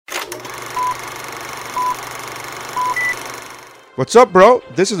What's up, bro?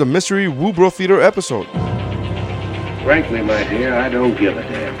 This is a Mystery Woo Bro Theater episode. Frankly, my dear, I don't give a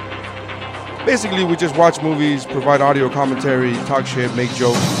damn. Basically, we just watch movies, provide audio commentary, talk shit, make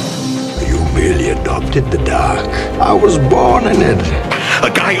jokes. You merely adopted the dark. I was born in it. A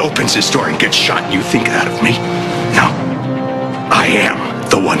guy opens his door and gets shot and you think that of me? No. I am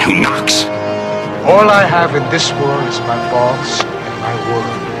the one who knocks. All I have in this world is my balls and my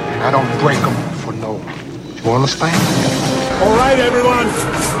word. And I don't break them for no one. You understand? All right, everyone.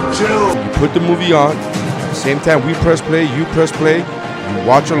 Chill. You put the movie on, same time we press play, you press play, you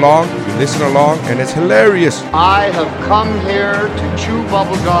watch along, you listen along, and it's hilarious. I have come here to chew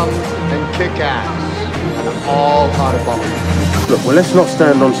bubblegum and kick ass. And I'm all out of bubblegum. Look, well, let's not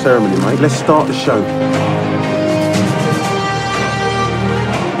stand on ceremony, mate. Let's start the show.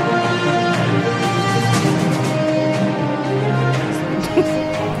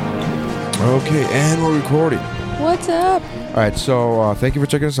 Okay, and we're recording. What's up? All right, so thank you for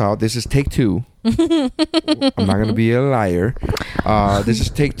checking us out. This is take two. I'm not going to be a liar. This is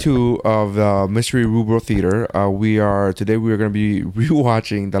take two of Mystery Woo Bro Theater. Today we are going to be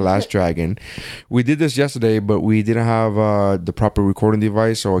rewatching The Last Dragon. We did this yesterday, but we didn't have the proper recording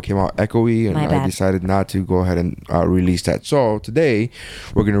device, so it came out echoey, and I decided not to go ahead and release that. So today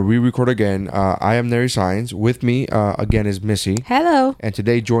we're going to re-record again. I am Neri Signs. With me again is Missy. Hello. And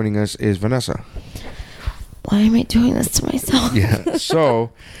today joining us is Vanessa. Why am I doing this to myself? Yeah. So,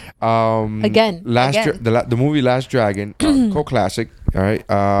 Again. The movie Last Dragon, cult classic. All right.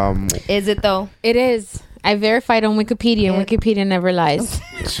 Is it though? It is. I verified on Wikipedia, and Wikipedia never lies.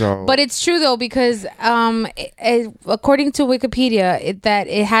 So, but it's true though, because according to Wikipedia,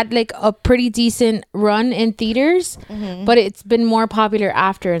 it had like a pretty decent run in theaters, but it's been more popular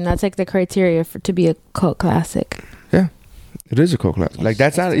after, and that's like the criteria to be a cult classic. yeah, it is a cult classic. Like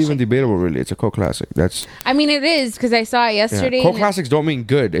that's not even debatable, really. It's a cult classic. That's I mean, it is, because I saw it yesterday. yeah. Cult classics don't mean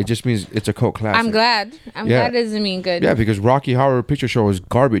good. It just means it's a cult classic. I'm glad. I'm glad it doesn't mean good. Yeah, because Rocky Horror Picture Show is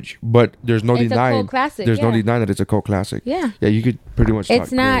garbage, but there's no It's a denying. cult classic, There's no yeah. denying that it's a cult classic. Yeah. Yeah, you could pretty much. It's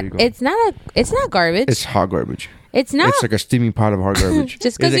talk. not. There you go. It's not garbage. It's hot garbage. It's not. It's like a steaming pot of hot garbage.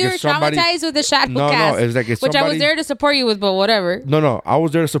 Just because It's you like were if somebody- traumatized with the Shadow No, Cast, it's like if which I was somebody- there to support you with, but whatever. No, I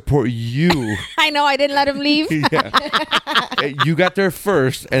was there to support you. I know I didn't let him leave. You got there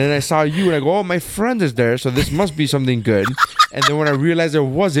first, and then I saw you, and I go, "Oh, my friend is there, so this must be something good." And then when I realized there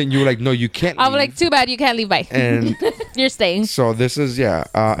wasn't, you were like, "No, you can't." I was leave." like, too bad you can't leave. Bye. And You're staying. so this is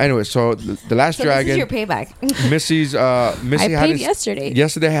Anyway, so the Last So Dragon. this is your payback. Missy I hadn't paid yesterday.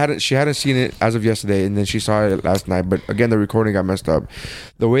 Yesterday she hadn't seen it as of yesterday, and then she saw it last night. But again, the recording got messed up.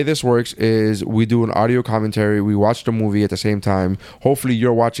 The way this works is we do an audio commentary. We watch the movie at the same time. Hopefully,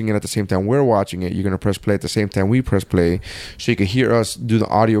 you're watching it at the same time we're watching it. You're gonna press play at the same time we press play, so you can hear us do the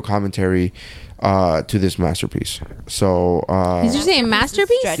audio commentary to this masterpiece. So Did you say a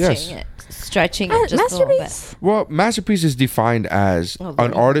masterpiece? Yes. Stretching it just a little bit. Masterpiece? well, masterpiece is defined as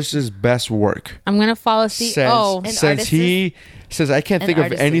an artist's best work. I'm gonna fall asleep. Since he says I can't think of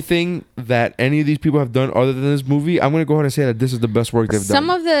artist- anything that any of these people have done other than this movie, I'm gonna go ahead and say that this is the best work they've some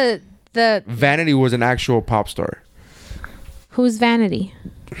done. of the Vanity was an actual pop star. who's Vanity?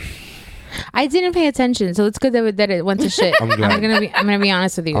 I didn't pay attention, so it's good that it went to shit. I'm glad. I'm gonna be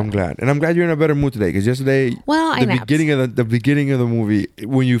honest with you. I'm glad, and I'm glad you're in a better mood today because yesterday, Well, I the napped. beginning of the beginning of the movie,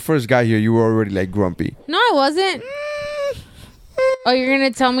 when you first got here, you were already like grumpy. No, I wasn't. Oh, you're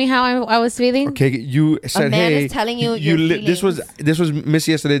gonna tell me how I was feeling? Okay, you said, man "Hey, is telling you your this was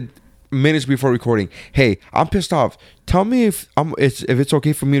Missy yesterday." Minutes before recording, hey, I'm pissed off. Tell me if it's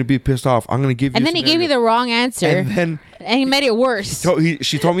okay for me to be pissed off. I'm gonna give you. And then he gave me the wrong answer, And then he made it worse.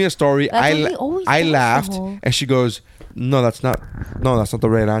 she told me a story. That's what he always I does, laughed, though. and she goes, "No, that's not the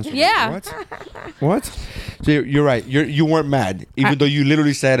right answer." Yeah. What? So you're right. You weren't mad, even though you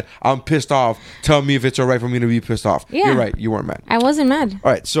literally said, "I'm pissed off. Tell me if it's alright for me to be pissed off." Yeah. You're right. You weren't mad. I wasn't mad.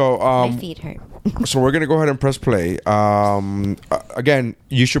 All right. So My feet hurt. so we're gonna go ahead and press play. Again,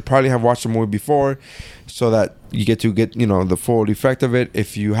 you should probably have watched the movie before, so that you get the full effect of it.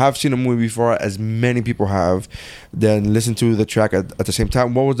 If you have seen a movie before, as many people have, then listen to the track at the same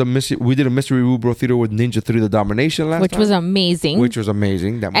time. What was the mystery? We did a Mystery Woo Bro Theater with Ninja 3: The Domination last Which time, was amazing. which was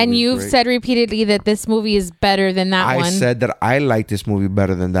amazing. That And movie was you've great. said repeatedly that this movie is better than that I one. said that I like this movie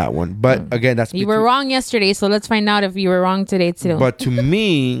better than that one, but again, that's You were wrong yesterday, so let's find out if you were wrong today too. But to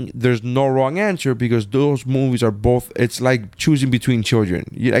me, there's no wrong answer because those movies are both. It's like choosing between children.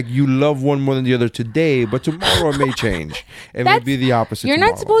 You love one more than the other today, but tomorrow it may change. It may be the opposite. You're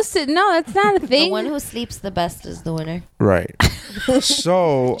not tomorrow. supposed to. No, that's not a The thing. one who sleeps the best is the winner. Right.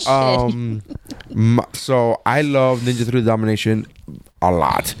 So, so I love Ninja 3: The Domination. a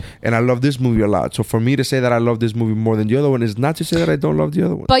lot, and I love this movie a lot. So for me to say that I love this movie more than the other one is not to say that I don't love the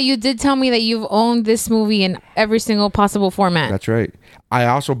other one. But you did tell me that you've owned this movie in every single possible format. That's right. I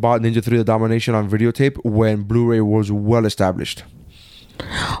also bought Ninja 3: The Domination on videotape when Blu-ray was well established.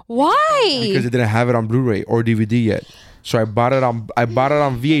 Why? Because it didn't have it on Blu-ray or DVD yet. So I bought it on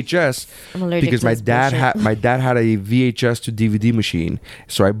VHS because my dad had a VHS to DVD machine.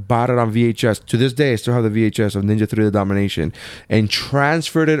 So I bought it on VHS. To this day, I still have the VHS of Ninja 3: The Domination and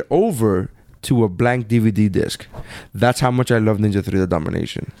transferred it over to a blank DVD disc. That's how much I love Ninja 3: The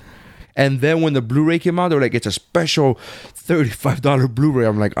Domination. And then when the Blu-ray came out, they were like, it's a special $35 Blu-ray.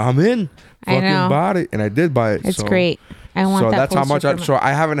 I'm like, I'm in. Fucking bought it. And I did buy it. It's great. I want that. So that's how much so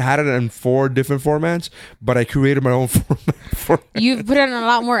I haven't had it in 4 different formats, but I created my own format. You've put in a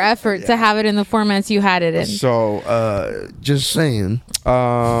lot more effort to have it in the formats you had it in. So just saying.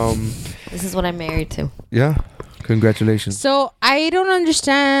 This is what I'm married to. Yeah. Congratulations. So I don't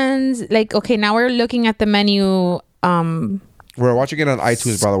understand. Like, okay, now we're looking at the menu. We're watching it on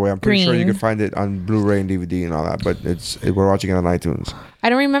iTunes, by the way. I'm pretty sure you Screen. can find it on Blu-ray and DVD and all that, but we're watching it on iTunes. I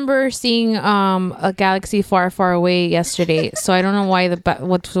don't remember seeing a galaxy far, far away yesterday, so I don't know why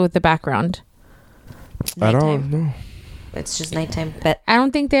what's with the background. I don't know. It's just nighttime. But I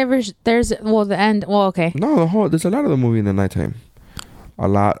don't think the end. Well, okay. No, there's a lot of the movie in the nighttime. A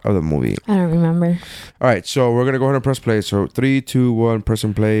lot of the movie. I don't remember. All right, so we're gonna go ahead and press play. So 3, 2, 1, press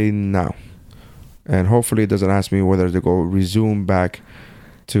and play now. And hopefully it doesn't ask me whether to go resume back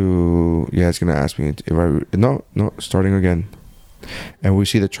to... Yeah, it's going to ask me if I... No, starting again. And we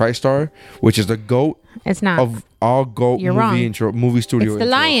see the TriStar, which is the GOAT It's not. of all GOAT You're wrong. movie studio It's the intros.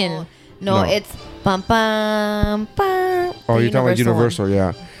 lion. no, No. it's bum bum bum. Oh, the you're talking about Universal,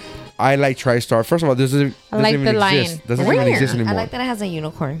 yeah. I like TriStar. First of all, this doesn't like even the lion. exist. Doesn't even exist anymore. I like that it has a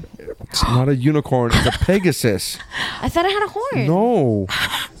unicorn. It's not a unicorn. It's a Pegasus. I thought it had a horn. No.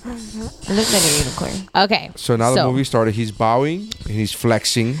 It looks like a unicorn. Okay. So now the movie started. He's bowing and he's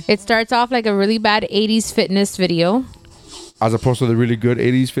flexing. It starts off like a really bad 80s fitness video. As opposed to the really good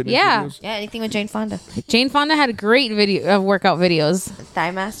 80s fitness videos. Yeah, anything with Jane Fonda. Jane Fonda had great workout videos.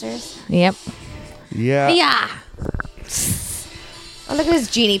 Thigh Masters. Yep. Yeah. Yeah. Oh, look at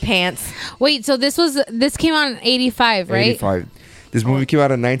his genie pants. Wait, so this came out in 85, right? 85. This movie came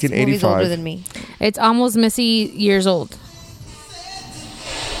out in This movie's 1985. older than me. It's almost Missy years old.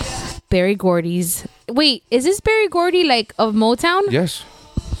 Barry Gordy's. Wait, is this Barry Gordy like of Motown? Yes.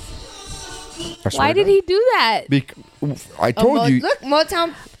 Why did he do that? I told you. Look,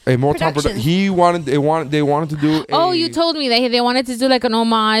 Motown. A Motown Productions. They wanted to do. Oh, you told me that they wanted to do like an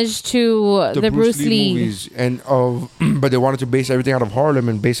homage to the Bruce Lee movies, and but they wanted to base everything out of Harlem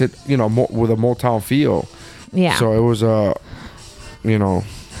and base it, with a Motown feel. Yeah. So it was a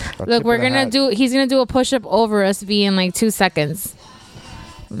Look, he's gonna do a push up over us in like 2 seconds.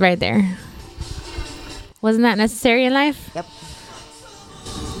 Right there. Wasn't that necessary in life? Yep.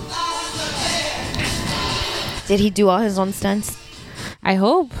 Did he do all his own stunts? I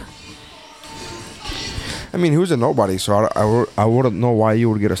hope. I mean, he was a nobody, so I wouldn't know why you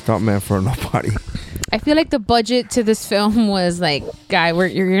would get a stuntman for a nobody. I feel like the budget to this film was like, guy,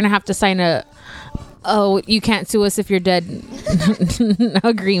 you're gonna have to sign you can't sue us if you're dead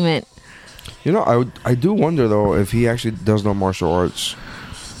agreement. I do wonder though if he actually does know martial arts.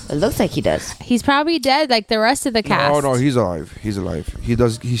 It looks like he does. He's probably dead like the rest of the cast. No, he's alive. He's alive.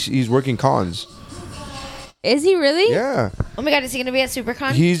 He's working cons. Is he really? Yeah. Oh my God, is he gonna be at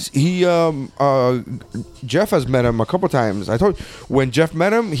SuperCon? Jeff has met him a couple times. I told you, when Jeff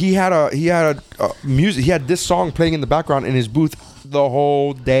met him, he had a music. He had this song playing in the background in his booth the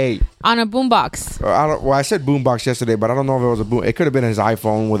whole day on a boombox. I said boombox yesterday, but I don't know if it was a boom. It could have been his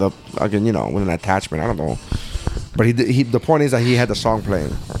iPhone with with an attachment. I don't know. But the point is that he had the song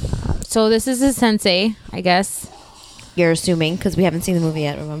playing. So this is his sensei, I guess. You're assuming because we haven't seen the movie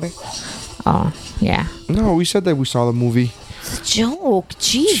yet. Remember? Oh yeah. No, we said that we saw the movie. It's a joke.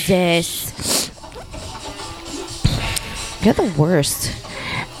 Jesus. You're the worst.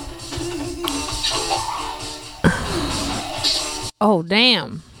 Oh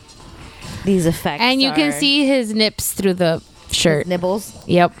damn. These effects. And you can see his nips through the shirt. His nibbles.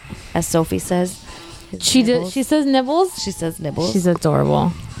 Yep. As Sophie says. She says nibbles. She says nibbles. She's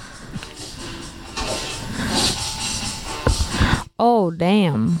adorable. Oh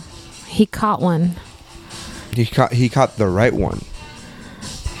damn. He caught one. He caught the right one.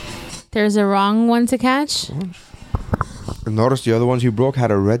 There's a wrong one to catch. Notice the other ones he broke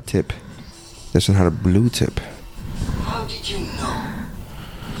had a red tip. This one had a blue tip. How did you know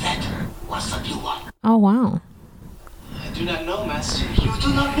that was the blue one? Oh wow. I do not know, Master. You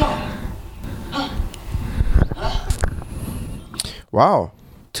do not know. Wow.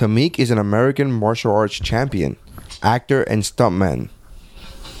 Tamik is an American martial arts champion, actor, and stuntman.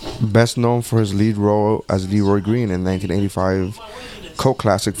 Best known for his lead role as Leroy Green in 1985 cult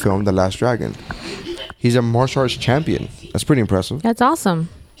classic film The Last Dragon. He's a martial arts champion. That's pretty impressive. That's awesome.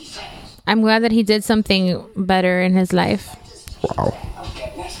 I'm glad that he did something better in his life. Wow.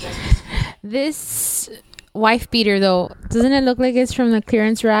 This wife beater, though, doesn't it look like it's from the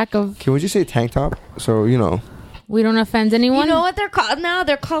clearance rack of... Can we just say tank top? So, you know. We don't offend anyone? You know what they're called now?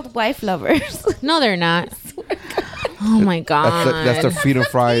 They're called wife lovers. No, they're not. Oh my God. That's the Freedom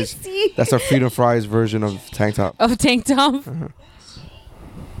Fries. That's the Freedom Fries version of tank top. Of tank top?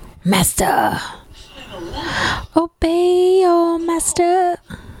 Master. Obey your master.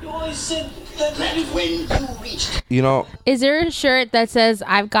 You know, Is there a shirt that says,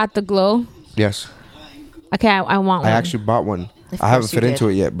 I've got the glow? yes. Okay, I want one. I actually bought one. I haven't fit into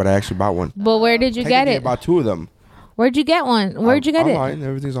it yet, but I actually bought one. But where did you get Technically, I it? bought two of them. Where'd you get one? Where'd you get Online.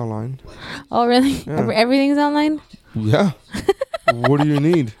 Everything's online. it? Oh, really? Yeah. Everything's online? Yeah. What do you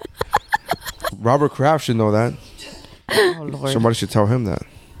need? Robert Kraft should know that. Oh, Lord. Somebody should tell him that.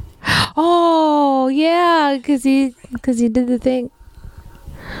 Oh, yeah, because he did the thing.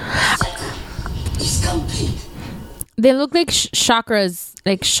 They look like chakras,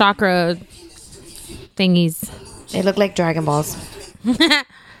 like chakra thingies. They look like Dragon Balls.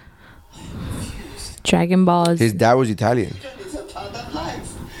 Dragon Balls. His dad was Italian.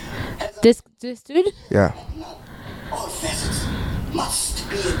 This dude? Yeah.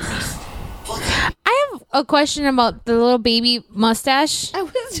 I have a question about the little baby mustache. I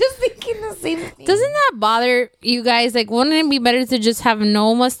was just thinking the same thing. Doesn't that bother you guys? Like, wouldn't it be better to just have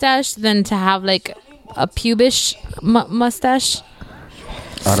no mustache than to have like a pubish mustache?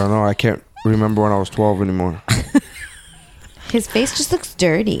 I don't know. I can't remember when I was 12 anymore. His face just looks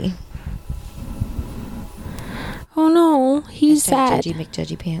dirty. Oh no, he's sad. Judgy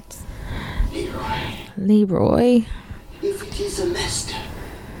McJudgy pants. Leroy. If it is a master,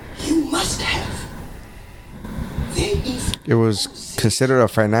 you must have. There is It was considered a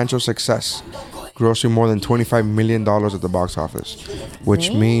financial success, grossing more than $25 million at the box office,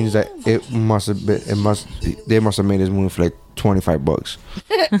 which means that they must have made this movie for like $25.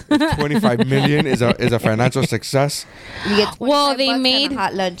 If 25 million is a financial success. You get Well, they $25 and made- a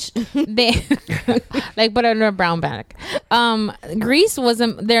hot lunch. They like, but under a brown bag. Greece's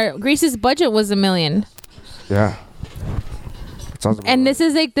budget was $1 million, Yeah. That sounds and this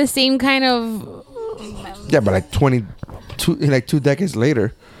is like the same kind of. yeah, but like 2 decades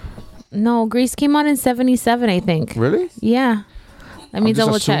later. No, Greece came out in '77, I think. Really? Yeah. Let me I'm just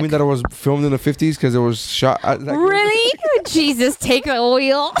double assuming check. that it was filmed in the 50s because it was shot. Really? Jesus, take the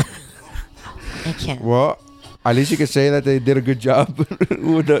wheel. I can't. Well, at least you can say that they did a good job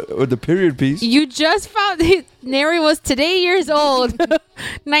with the period piece. You just found Neri was today years old,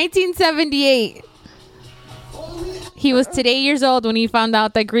 1978. He was today years old when he found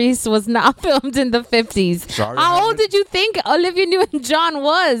out that Grease was not filmed in the 50s. Sorry, How old did you think Olivia Newton-John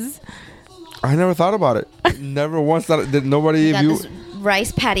was? I never thought about it. Never once thought did nobody Got of you. this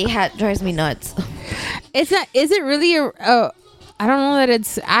rice patty hat drives me nuts. It's not. Is it really a? I don't know that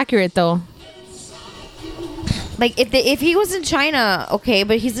it's accurate though. Like if he was in China, okay,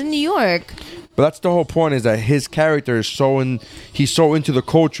 but he's in New York. But that's the whole point, is that his character is he's so into the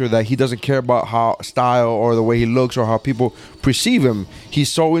culture that he doesn't care about how style or the way he looks or how people perceive him. He's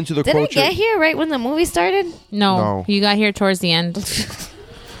so into the Did culture. I get here right when the movie started? No, you got here towards the end.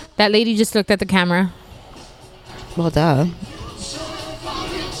 That lady just looked at the camera. Well, duh.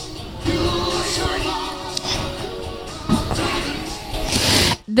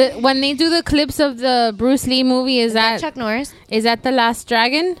 When they do the clips of the Bruce Lee movie, is that Chuck Norris? Is that The Last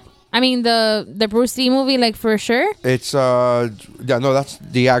Dragon? I mean the Bruce Lee movie, like for sure. It's that's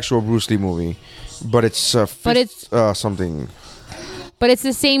the actual Bruce Lee movie, but it's something. But it's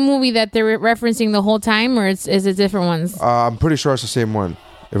the same movie that they're referencing the whole time, or is it different ones? I'm pretty sure it's the same one.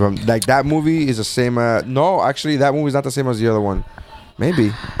 If I'm like, that movie is the same. No, actually, that movie is not the same as the other one.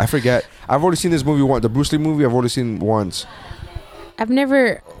 Maybe, I forget. I've already seen this movie once. The Bruce Lee movie I've already seen once. I've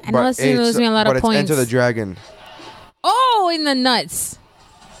never. I know it's losing me a lot of But points. it's Enter the Dragon. Oh, in the nuts.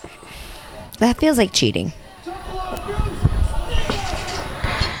 That feels like cheating.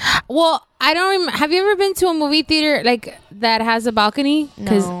 Well, I don't remember. Have you ever been to a movie theater like that has a balcony?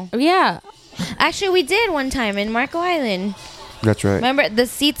 No. Yeah. Actually, we did one time in Marco Island. That's right. Remember, the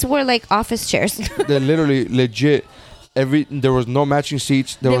seats were like office chairs. They're literally legit. There was no matching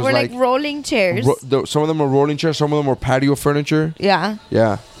seats. They were like rolling chairs. Some of them were rolling chairs. Some of them were patio furniture. Yeah.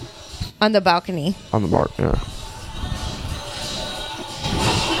 Yeah. On the balcony. On the bar. Yeah.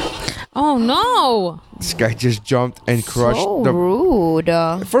 Oh no! This guy just jumped and crushed So the. rude.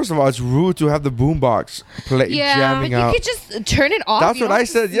 First of all, it's rude to have the boombox Yeah. jamming You out. could just turn it off. That's You what don't I have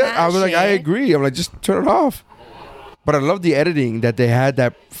to said. Yeah, I was smash like, I it. agree. I'm like, just turn it off. But I love the editing that they had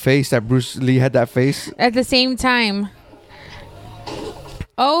that face, that Bruce Lee had that face At the same time.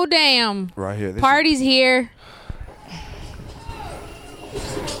 Oh damn! right here. This is- Party's here.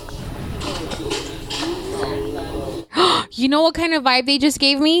 You know what kind of vibe they just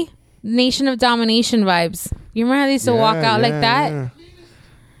gave me? Nation of Domination vibes. You remember how they used to walk Yeah, out like yeah, that? yeah.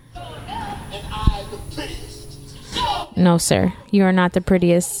 No, sir. You are not the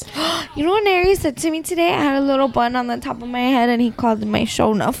prettiest. You know what Neri said to me today? I had a little bun on the top of my head, and he called it my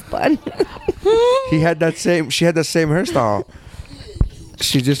show enough bun. She had that same hairstyle.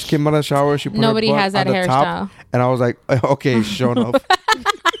 She just came out of the shower. She put Nobody her butt has that on the top, hairstyle. and I was like, okay, show enough.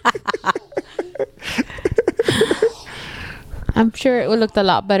 I'm sure it looked a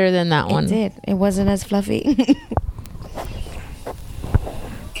lot better than that one. It did. It wasn't as fluffy.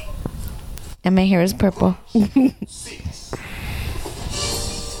 And my hair is purple. This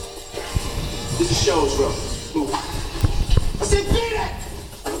is show's room. Move. I said, beat it!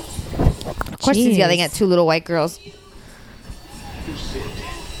 Of course, he's Jeez. yelling at two little white girls. You sit.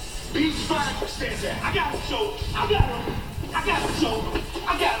 Be fine. Stand there. I got him, show. I got him. I got him, show.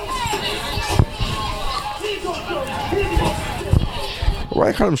 I got him. Here you go, show. Here you go.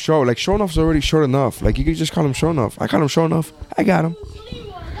 Why call him show? Like, show enough's already short enough. Like, you could just call him show enough. I call him show enough. I got him.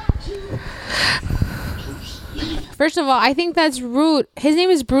 First of all, I think that's rude. His name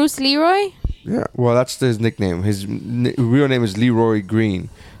is Bruce Leroy. Yeah, well, that's his nickname. His real name is Leroy Green.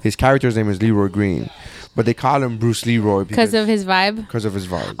 His character's name is Leroy Green, but they call him Bruce Leroy Because of his vibe. because of his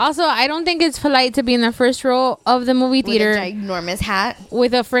vibe. Also, I don't think it's polite to be in the first row of the movie With a theater ginormous hat.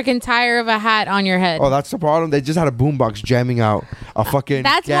 with a freaking tire of a hat on your head. Oh, that's the problem. They just had a boombox jamming out a fucking.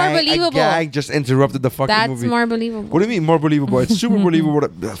 That's more gang, believable. A gang just interrupted the fucking That's movie. more believable. What do you mean more believable? It's super believable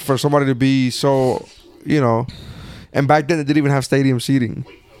for somebody to be so, you know. And back then, they didn't even have stadium seating.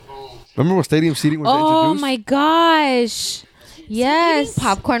 Remember when stadium seating was Oh introduced? my gosh. Yes.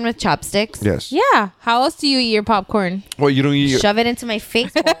 Popcorn with chopsticks. Yes. Yeah. How else do you eat your popcorn? Well, you don't eat. Shove it into my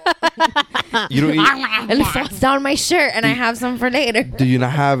face. You don't eat. And it falls down my shirt, and I have some for later. Do you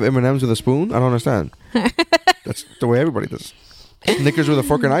not have M&Ms with a spoon? I don't understand. That's the way everybody does. Snickers with a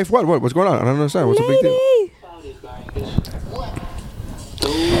fork and knife? What? What's going on? I don't understand. What's the big deal?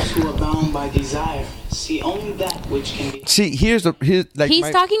 Those who are bound by desire see only that which can be. See, here's like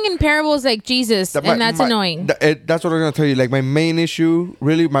He's talking in parables like Jesus, and that's annoying. That's what I'm gonna tell you. Like my main issue,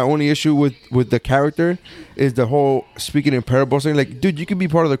 really, my only issue with the character is the whole speaking in parables thing. Like, dude, you can be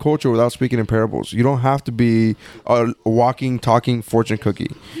part of the culture without speaking in parables. You don't have to be a walking, talking fortune cookie.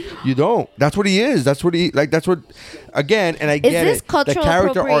 You don't. That's what he is. That's what he like. That's what. Again, and I get this it. cultural the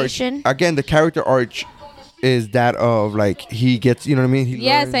character appropriation? arch. Again, the character arch is that of like he gets. You know what I mean? He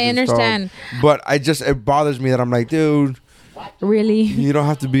Yes, learns I and stuff. understand. But it bothers me that I'm like, dude. Really? You don't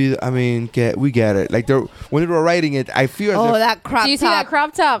have to be. I mean, we get it. Like when they were writing it, I feel as Oh, if that crop top. Do you see that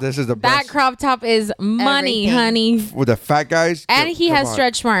crop top? This is the That best. crop top is money, Everything. honey. with the fat guys. And he come has on.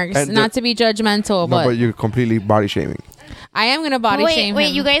 stretch marks. And Not to be judgmental, No, but but you're completely body shaming. I am gonna body shame Wait,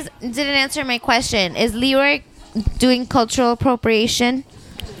 him. you guys didn't answer my question. Is Leroy doing cultural appropriation?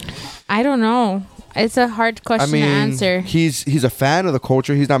 I don't know. It's a hard I question mean, to answer. he's a fan of the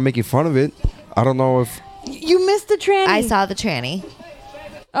culture. He's not making fun of it. I don't know if. You missed the tranny. I saw the tranny.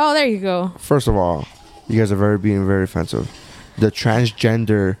 Oh, there you go. First of all, you guys are being very offensive. The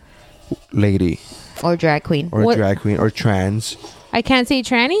transgender lady Or drag queen. or What- drag queen or trans. I can't say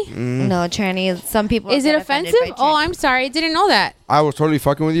tranny. No, tranny is some people. Is it get offended offensive? by Oh, tranny. I'm sorry. I didn't know that. I was totally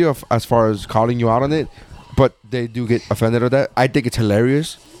fucking with you as far as calling you out on it, but they do get offended at that. I think it's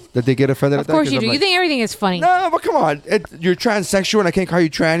hilarious that they get offended Of at that. course 'cause you I'm do. like, You think everything is funny. No, but come on. You're transsexual and I can't call you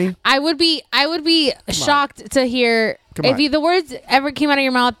tranny. I would be shocked to hear Come if on. the words ever came out of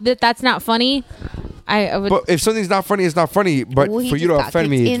your mouth that's not funny. I would. But if something's not funny, it's not funny. But Well, he for you to just got offend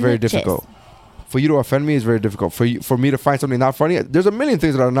me, kicked it's in very the chest. difficult. For you to offend me is very difficult. For me to find something not funny, there's a million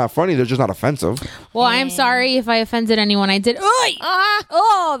things that are not funny. They're just not offensive. well, I'm sorry if I offended anyone. I did. Oy! Ah!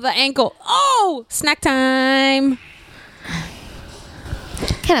 Oh, the ankle. Oh, snack time.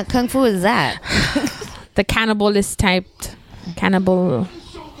 What kind of kung fu is that? The cannibalist typed cannibal.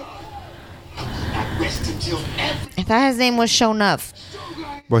 I thought his name was Shonuff.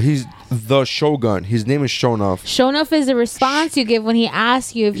 But he's the Shogun. His name is Shonuff. Shonuff is the response you give when he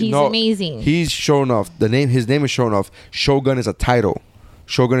asks you if he's No, amazing. He's Shonuff. His name is Shonuff. Shogun is a title.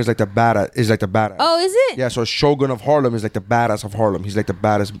 Shogun is like the badass. Oh, is it? Yeah, so Shogun of Harlem is like the badass of Harlem. He's like the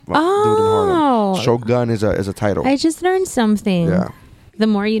baddest dude in Oh. Harlem. Shogun is a title. I just learned something. Yeah. The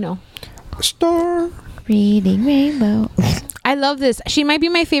more you know. Star. Reading Rainbow. I love this. She might be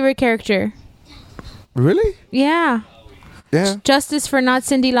my favorite character. Really? Yeah. Yeah. Justice for not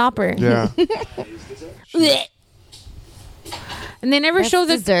Cyndi Lauper. Yeah. Blech. And they never That's show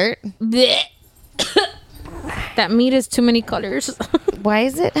the dessert. Blech. That meat is too many colors. Why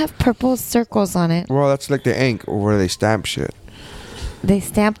does it have purple circles on it? Well, that's like the ink or where they stamp shit. They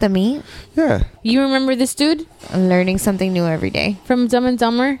stamp the meat? Yeah. You remember this dude I'm learning something new every day. from Dumb and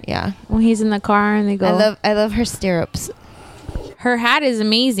Dumber? Yeah. When he's in the car and they go. I love her stirrups. Her hat is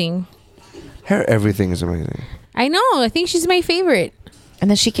amazing. Her everything is amazing. I know. I think she's my favorite. And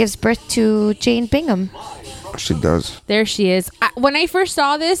then she gives birth to Jane Bingham. She does. There she is. When I first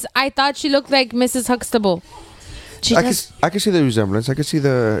saw this, I thought she looked like Mrs. Huxtable. She I does. can see the resemblance. I can see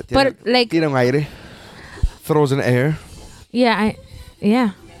the. But, like- Tira un aire. Throws in the air. Yeah,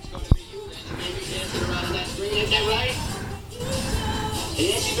 yeah.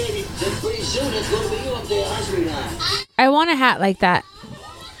 I want a hat like that.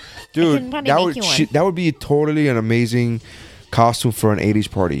 Dude, probably that make would you one. that would be totally an amazing costume for an 80s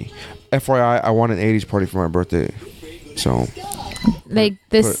party. FYI, I want an 80s party for my birthday. So, Like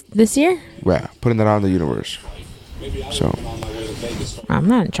this year? yeah, putting that out in the universe. So, I'm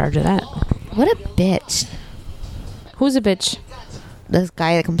not in charge of that. What a bitch. Who's a bitch? This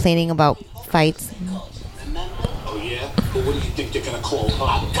guy complaining about fights. Oh, yeah? But what do you think they're gonna call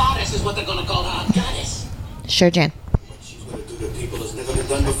her? A goddess is what they're gonna call her. A goddess. Sure, Jan. She's gonna do to people that's never been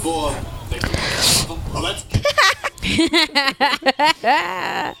done before. Well, let's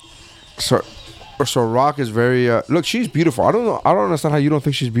so Rock is very. Look, she's beautiful. I don't understand how you don't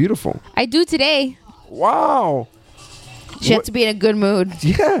think she's beautiful. I do today. Wow. She had to be in a good mood.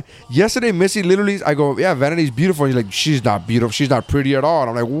 Yeah. Yesterday, Missy literally, I go, yeah, Vanity's beautiful. And he's like, she's not beautiful. She's not pretty at all.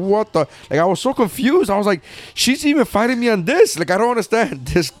 And I'm like, what the? Like, I was so confused. I was like, she's even fighting me on this. Like, I don't understand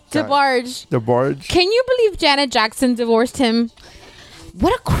this. DeBarge. DeBarge. Can you believe Janet Jackson divorced him?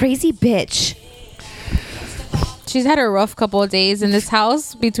 What a crazy bitch. She's had a rough couple of days in this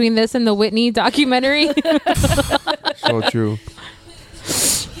house between this and the Whitney documentary. So true.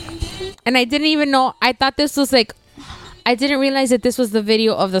 And I didn't even know. I thought this was like, I didn't realize that this was the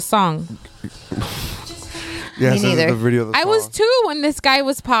video of the song. Yes, this is neither. the video of the I song. was too when this guy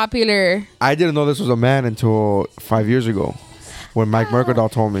was popular. I didn't know this was a man until 5 years ago when Mike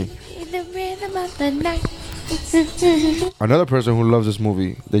Mercadal told me. In the rhythm of the night. Another person who loves this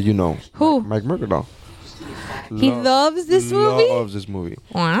movie that you know. Who? Mike Mercadal. He loves this movie? Loves this movie.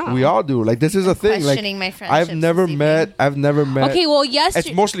 Wow. We all do. Like, this is a thing. Like, Questioning my friendships I've never this met. Okay, well, yes.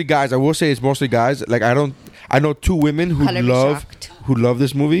 It's mostly guys. I will say it's mostly guys. Like, I know two women who Color me shocked. love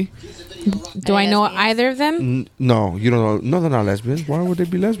this movie. Do I know either of them? No, you don't know. No, they're not lesbians. Why would they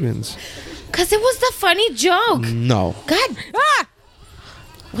be lesbians? Because it was the funny joke. No, God. Ah!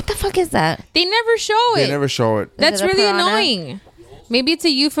 What the fuck is that? They never show it. they never show it. That's it a really piranha? annoying. Maybe it's a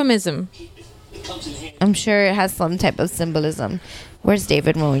euphemism. I'm sure it has some type of symbolism. Where's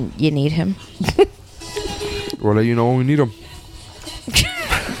David when you need him? We'll let you know when we need them.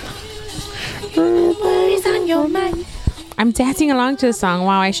 Worries on your mind. I'm dancing along to the song.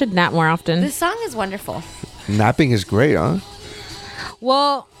 Wow, I should nap more often. This song is wonderful. Napping is great, huh?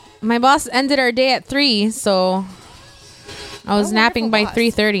 Well, my boss ended our day at 3, so I was napping by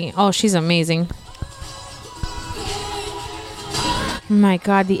 3:30. Oh, she's amazing. My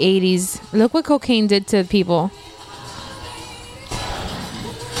God, the 80s. Look what cocaine did to people.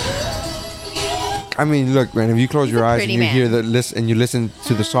 I mean, look, man. If you close your eyes and pretty you man. hear the list and you listen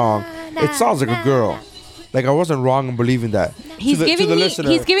to the song, it sounds like a girl. Like, I wasn't wrong in believing that. He's to giving the me listener,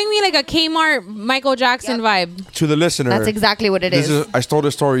 he's giving me like a Kmart Michael Jackson vibe. to the listener. That's exactly what it This is. I told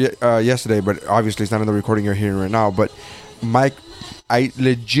this story yesterday, but obviously it's not in the recording you're hearing right now. But Mike, I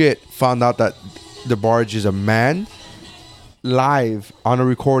legit found out that DeBarge is a man live on a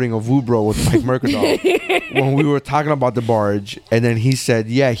recording of Woobro with Mike Mercadal when we were talking about DeBarge, and then he said,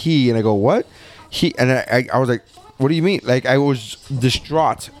 "Yeah, he," and I go, "What?" He and I was like, "What do you mean?" Like, I was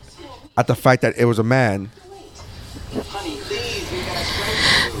distraught at the fact that it was a man.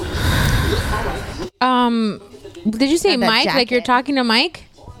 Did you say And that Mike? Like you're jacket. talking to Mike?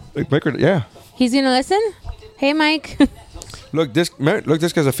 Like, Mercadal, yeah. He's gonna listen? Hey, Mike. Look, this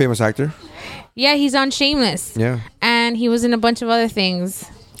guy's a famous actor. Yeah, he's on Shameless. Yeah. And he was in a bunch of other things.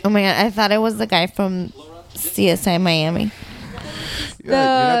 Oh my God, I thought it was the guy from CSI Miami.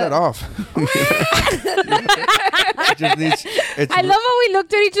 Yeah, you're not that off. It just needs, it's, I love how we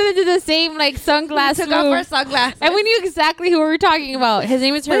looked at each other to the same like sunglass Took off move. our sunglasses. And we knew exactly who we were talking about. His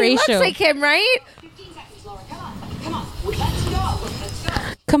name is But he Horatio. looks like him, right?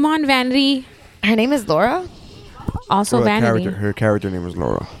 Come on, Vanity. Her name is Laura. Also Well, Vanity. her character name is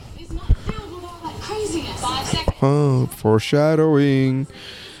Laura. Foreshadowing.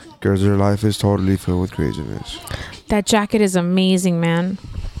 Because their life is totally filled with craziness. That jacket is amazing, man.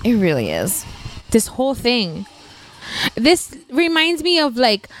 It really is. This whole thing. This reminds me of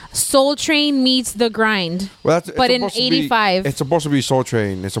like Soul Train meets The Grind. Well, it's but in supposed to be- '85. it's supposed to be Soul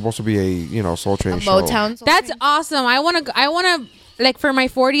Train. It's supposed to be a Soul Train show. Motown. That's awesome. I wanna like for my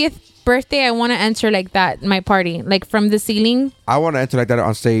 40th birthday, I wanna enter like that my party, like from the ceiling. I want to enter like that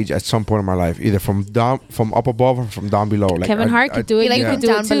on stage at some point in my life, either from up above or from down below. Like Kevin Hart could do it. Like You from could do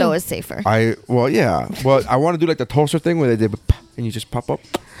down it too. below is safer. I want to do like the toaster thing where they did and you just pop up.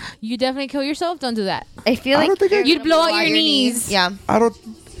 You definitely kill yourself. Don't do that. I feel I like don't think I- You'd blow out your knees. Yeah. I don't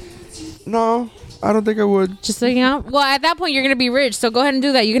think I would. Just looking out. Well, at that point, you're gonna be rich, so go ahead and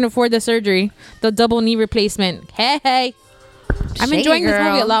do that. You can afford the surgery, the double knee replacement. Hey, I'm Shake enjoying it, this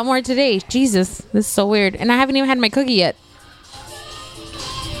movie a girl. lot more today. Jesus, this is so weird, and I haven't even had my cookie yet.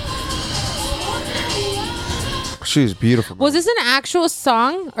 She's beautiful. Was this an actual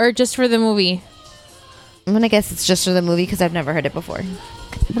song or just for the movie? I'm gonna guess it's just for the movie because I've never heard it before.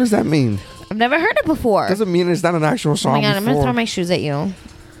 What does that mean? I've never heard it before. Doesn't mean it's not an actual Oh song. my god, I'm gonna before. throw my shoes at you.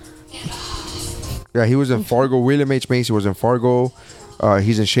 Yeah, he was in Fargo. William H. Macy was in Fargo.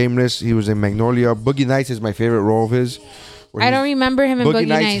 He's in Shameless. He was in Magnolia. Boogie Nights is my favorite role of his. where I he's- don't remember him in Boogie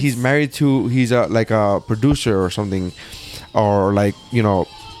Nights. He's married to. He's like a producer or something, or like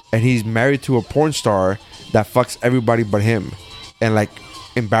and he's married to a porn star that fucks everybody but him, and like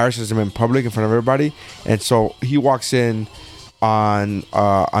embarrasses him in public in front of everybody. And so he walks in on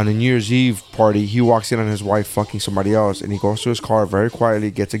a New Year's Eve party. He walks in on his wife fucking somebody else, and he goes to his car very quietly,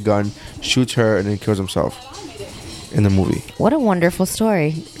 gets a gun, shoots her, and then kills himself in the movie. What a wonderful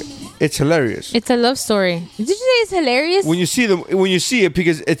story. It's hilarious. It's a love story. Did you say it's hilarious? When you see it,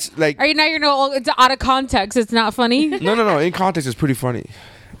 because it's like Are you now? You're no. It's out of context. It's not funny. no. In context, it's pretty funny.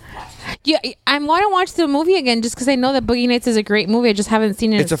 Yeah, I want to watch the movie again just because I know that Boogie Nights is a great movie. I just haven't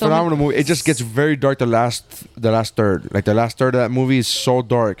seen it. It's a phenomenal movie. It just gets very dark. The last third, like the last third of that movie, is so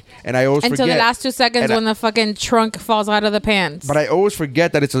dark, and I always Until forget. the last 2 seconds and when the fucking trunk falls out of the pants. But I always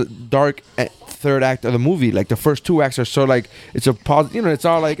forget that it's a dark third act of the movie. Like the first 2 acts are so like it's a positive. It's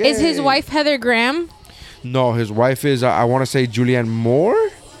all like. Is his hey. wife Heather Graham? No, his wife is. I want to say Julianne Moore.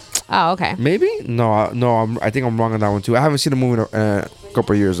 Oh, okay. Maybe no. I think I'm wrong on that one too. I haven't seen the movie in a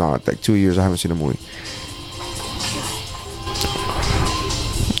couple of years now. Like 2 years, I haven't seen the movie.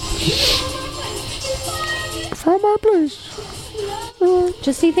 From my place.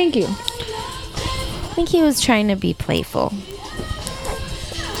 Just say thank you. I think he was trying to be playful.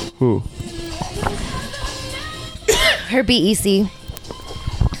 Who? Her BEC.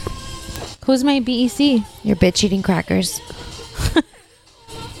 Who's my BEC? Your bitch eating crackers.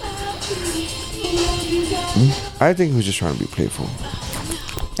 I think he was just trying to be playful.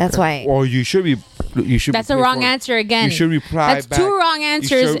 That's why. Or you should be. You should. That's be a wrong playful. answer again. You should reply That's back. 2 wrong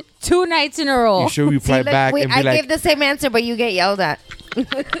answers should- 2 nights in a row. You should reply See, look, back wait, and be I like. gave the same answer, but you get yelled at.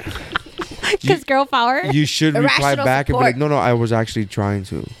 Because girl power. You should reply Irrational back and be like, support. no, I was actually trying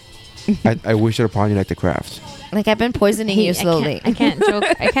to. I wish it upon you like the craft. Like I've been poisoning you slowly. I can't joke.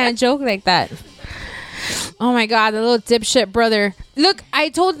 I can't joke like that. Oh my god, the little dipshit brother. Look, I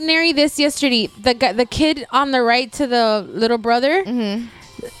told Neri this yesterday. The kid on the right to the little brother. Mm-hmm.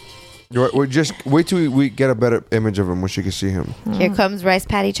 Just wait till we get a better image of him when she can see him. Here comes Rice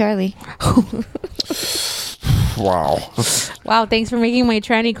Patty Charlie. Wow. Wow, thanks for making my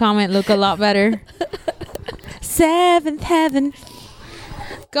tranny comment look a lot better. 7th heaven.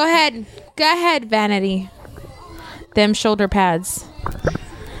 Go ahead, Vanity. Them shoulder pads.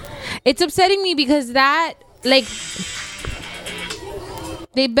 It's upsetting me because that, like,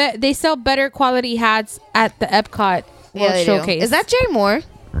 they sell better quality hats at the Epcot World they Showcase. do. Is that Jay Moore?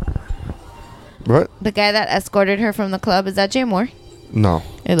 What? The guy that escorted her from the club? Is that Jay Moore? No.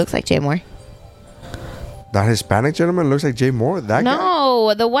 It looks like Jay Moore. That Hispanic gentleman looks like Jay Moore. That guy?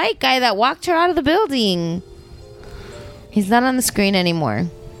 No, the white guy that walked her out of the building. He's not on the screen anymore.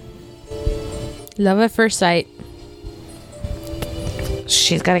 Love at first sight?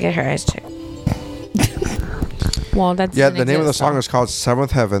 She's got to get her eyes checked. Well, that's Yeah, the name of the song is called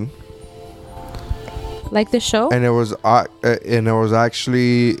Seventh Heaven, like the show. and it was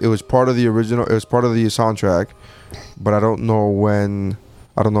actually it was part of the original. It was part of the soundtrack, but I don't know when.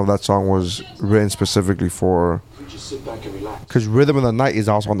 I don't know if that song was written specifically for. Just sit back and relax. Because Rhythm of the Night is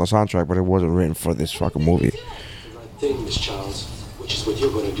also on the soundtrack, but it wasn't written for this fucking movie. Right thing, Miss Childs, which is what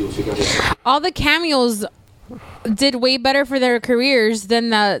you're gonna do if you got it. All the cameos did way better for their careers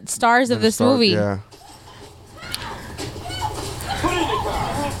than the stars of this movie. Yeah.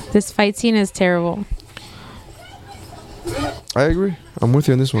 This fight scene is terrible. I agree. I'm with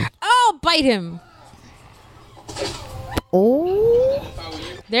you on this one. Oh, bite him. Oh,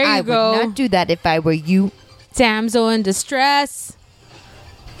 There you I go. would not do that if I were you. Damsel in distress.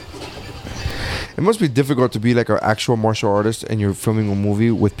 It must be difficult to be like an actual martial artist and you're filming a movie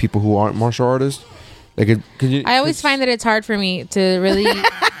with people who aren't martial artists. Like, I always find that it's hard for me to really.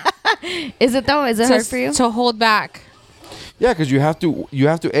 Is it though? Is it hard for you to hold back? Yeah, because you have to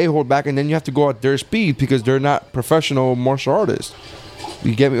hold back, and then you have to go at their speed because they're not professional martial artists.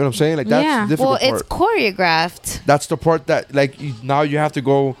 You get me what I'm saying? Like that's the difficult Well, it's part. choreographed. That's the part that like now you have to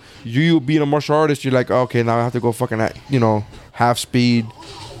go. You being a martial artist, you're like, okay, now I have to go fucking at, half speed.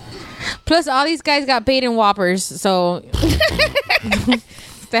 Plus, all these guys got paid in Whoppers, so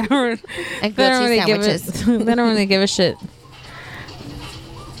they don't really give it. They don't really give a shit.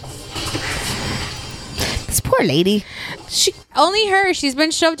 This poor lady. Only her. She's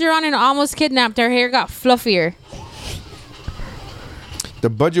been shoved around and almost kidnapped. Her hair got fluffier. The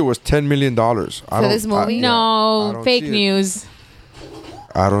budget was $10 million. For this movie? I No, don't fake see it. news.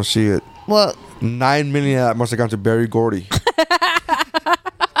 I don't see it. Well, $9 million of that must have gone to Barry Gordy.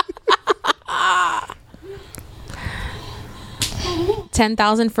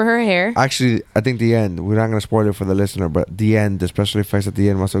 $10,000 for her hair. Actually, I think the end. We're not gonna spoil it for the listener, but the end, the special effects at the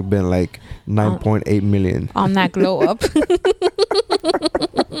end must have been like 9.8 million. On that glow up.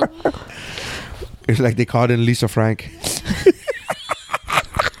 It's like they called in Lisa Frank.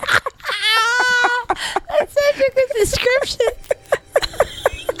 That's such a good description.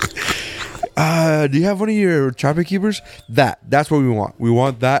 Do you have one of your traffic keepers? That's what we want. We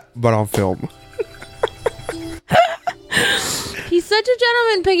want that, but on film. He's such a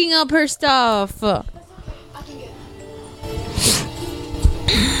gentleman picking up her stuff. Seems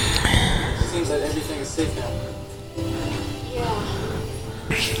like everything is safe now.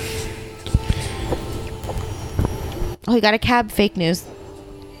 oh, he got a cab. Fake news.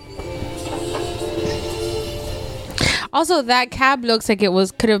 Also, that cab looks like it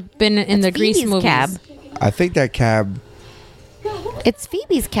could have been in the Grease Phoebe's movies. cab. I think that cab. It's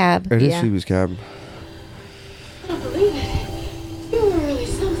Phoebe's cab. It is Yeah. Phoebe's cab. I don't believe it. You were really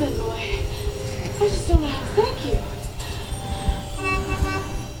something, boy. I just don't know how to thank you.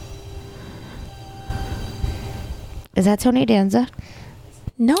 Is that Tony Danza?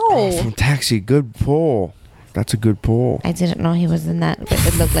 No. From Taxi, good pull. That's a good pull. I didn't know he was in that, but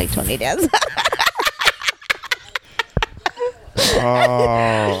it looked like Tony Danza. Oh,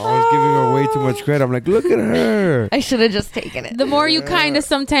 I was giving her way too much credit. I'm like, look at her. I should have just taken it. The more you kind of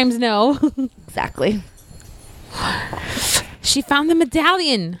sometimes know. Exactly. She found the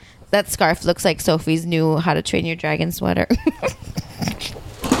medallion. That scarf looks like Sophie's new How to Train Your Dragon sweater.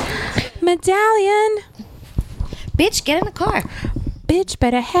 Medallion. Bitch, get in the car. Bitch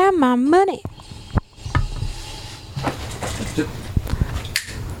better have my money.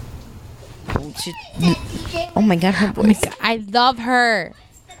 Oh my god, her voice. I love her.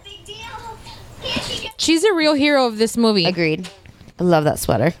 She's a real hero of this movie. Agreed. I love that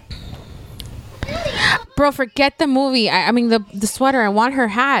sweater. Bro, forget the movie. I mean the sweater. I want her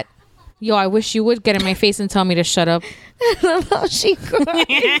hat. Yo, I wish you would get in my face and tell me to shut up. I love how she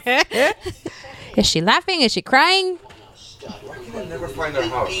cries. Is she laughing? Is she crying? I never find our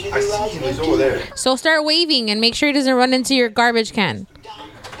house. I see him. He's over there. So start waving and make sure he doesn't run into your garbage can.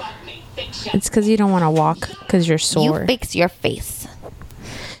 It's because you don't want to walk because you're sore. You fix your face.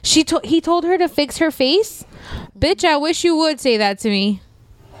 He told her to fix her face? Bitch, I wish you would say that to me.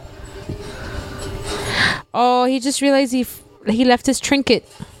 Oh, he just realized he left his trinket.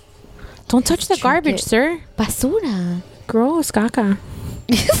 Don't touch the garbage, sir. Basura. Gross, caca.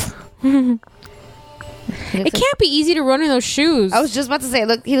 It can't be easy to run in those shoes. I was just about to say,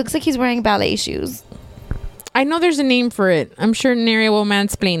 look, he looks like he's wearing ballet shoes. I know there's a name for it. I'm sure Neria will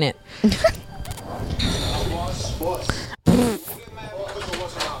mansplain it.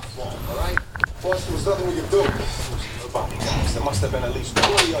 There's nothing we could do. There must have been at least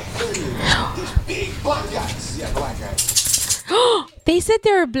 20 or 30 of these big black guys. Yeah, black guys. They said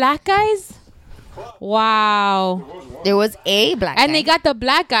there were black guys? Wow. There was a black guy. And they got the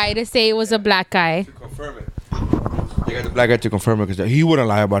black guy to say it was a black guy. Confirm it. They got the black guy to confirm it because he wouldn't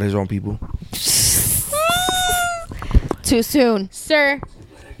lie about his own people. Too soon. Sir,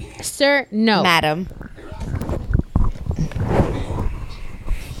 no. Madam.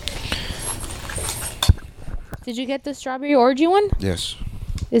 Did you get the strawberry orgy one? Yes,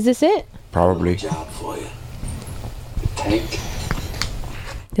 Is this it? probably. Job for you. Tank.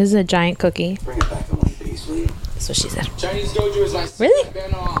 This is a giant cookie. Bring it back in one piece, will you? That's what she said. Chinese dojo is my Really?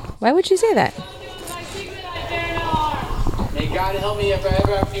 secret Benoit. Why would you say that? May God help me if I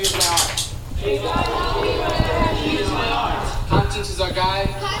ever have to use my art. May God help me if I ever have to use my art. Conscience is our guide.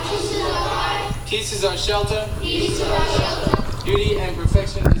 Peace is our shelter. Beauty and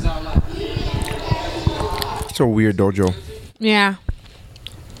perfection is our life. It's a weird dojo. Yeah.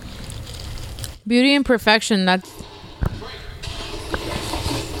 Beauty and perfection. That's.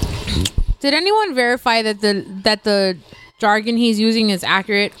 Did anyone verify that the jargon he's using is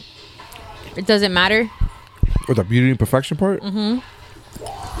accurate? It doesn't matter. With the beauty and perfection part? Mm-hmm.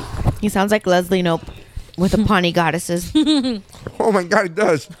 He sounds like Leslie Knope with the Pawnee goddesses. Oh my god, it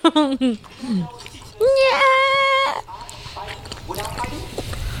does. Yeah.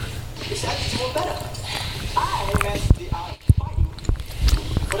 It's actually more better. I mastered the art of fighting,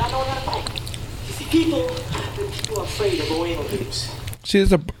 but I know how to fight. You see, people are afraid of Oeno dudes. See,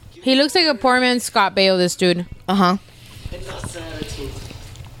 there's a... He looks like a poor man's Scott Baio, this dude. Uh-huh. And that's the attitude.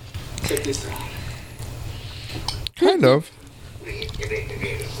 Check this out. Kind of.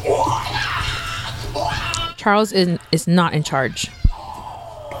 Charles is not in charge.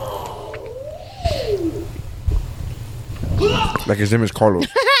 Like his name is Carlos.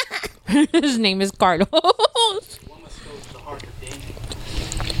 His name is Carlos.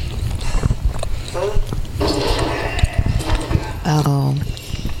 Oh.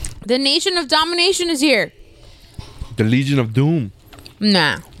 The Nation of Domination is here. The Legion of Doom.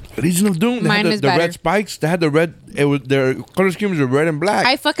 Nah. Legion of Doom. They Mine had is the better. red spikes. They had the red. It was their color schemes were red and black.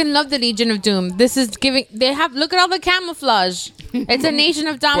 I fucking love the Legion of Doom. This is giving. They have. Look at all the camouflage. It's a Nation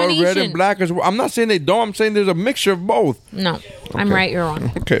of But Domination. red and black as well. I'm not saying they don't. I'm saying there's a mixture of both. No, I'm Okay. right. You're wrong.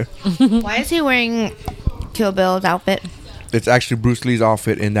 Okay. Why is he wearing Kill Bill's outfit? It's actually Bruce Lee's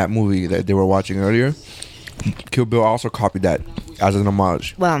outfit in that movie that they were watching earlier. Kill Bill also copied that as an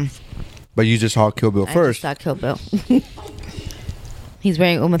homage. Well, But you just saw Kill Bill I first. just saw Kill Bill. He's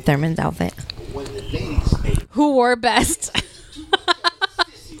wearing Uma Thurman's outfit. Who wore best?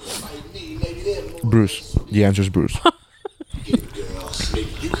 Bruce. The answer is Bruce.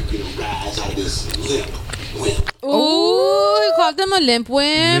 Ooh, he called them a limp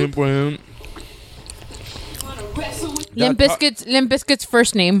wimp. Limp Wimp. Limp Bizkit's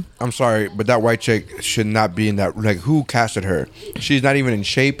first name. I'm sorry, but that white chick should not be in that. Like, who casted her? She's not even in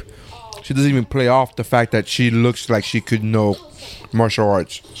shape. She doesn't even play off the fact that she looks like she could know martial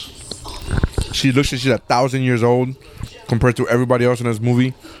arts. She looks like she's 1,000 years old compared to everybody else in this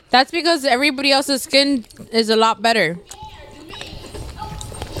movie. That's because everybody else's skin is a lot better.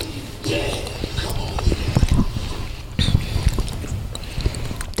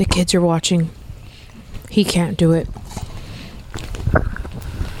 The kids are watching. He can't do it.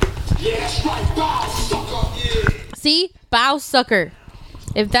 See? Bow sucker.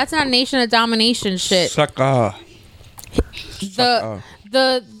 If that's not Nation of Domination shit. Sucker.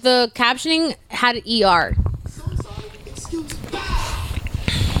 The captioning had ER.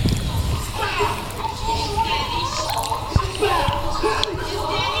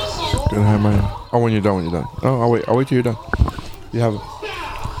 Good, have mine. Oh, when you're done. Oh, I'll wait till you're done. You have it.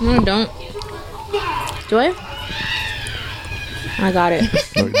 No, I don't. Do I? I got it.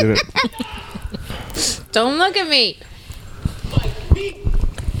 Oh, you did it. Don't look at me.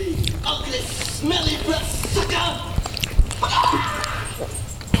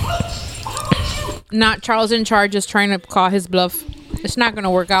 Not Charles in charge, just trying to call his bluff. It's not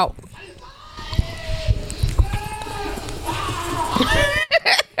gonna work out.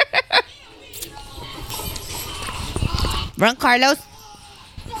 Run, Carlos.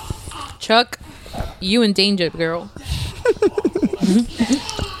 Chuck, you in danger, girl.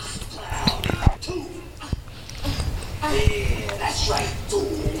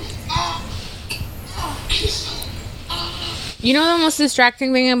 You know the most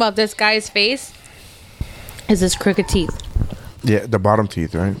distracting thing about this guy's face is his crooked teeth. Yeah, the bottom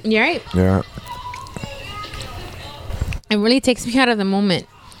teeth, right? You right? Yeah. It really takes me out of the moment.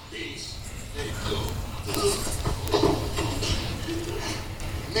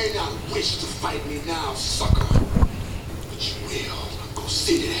 May not wish to fight me now, sucker. But you will. Go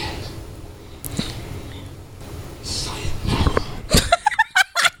see that. Sayonara.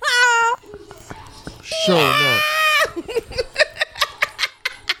 Sure enough.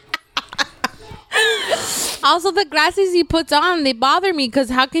 Also, the glasses he puts on, they bother me because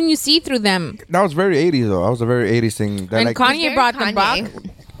how can you see through them? That was very 80s, though. That was a very 80s thing. That, And like, Kanye brought them back.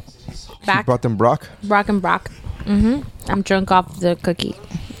 She brought them Brock. Brock and Brock. Mm-hmm. I'm drunk off the cookie.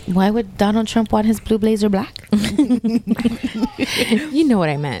 Why would Donald Trump want his blue blazer black? You know what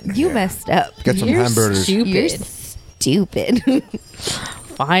I meant. You messed up. Get some You're hamburgers. stupid. You're stupid.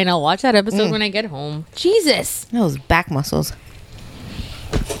 Fine, I'll watch that episode when I get home. Jesus. Those back muscles.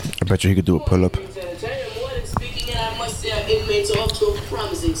 I bet you he could do a pull-up. Speaking, I must say our inmates are off to a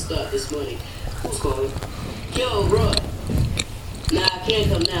promising start this morning. Who's calling? Yo, bro. Nah, I can't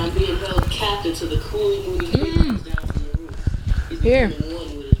come down. I'm being held captive to the cool, moody down from the roof. He's Here. becoming one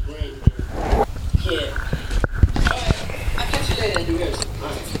with his brain. Yeah. Alright, I'll catch you later at the rehearsal.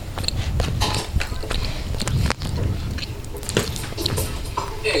 Alright.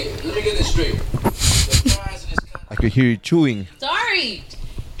 Hey, let me get this straight. The prize in this I could hear you chewing. Sorry.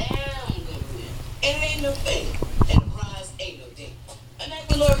 am gonna win. It ain't no thing. And the prize ain't no thing. And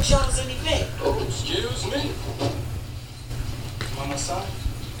that Lord Charles anything. Oh, excuse me? Mama's son?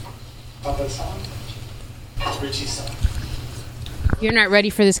 Papa's son? Richie's son. You're not ready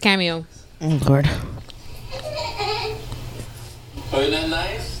for this cameo. Oh, Lord. Oh, isn't that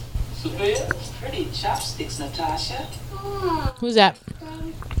nice? Sophia? Pretty chopsticks, Natasha. Who's that?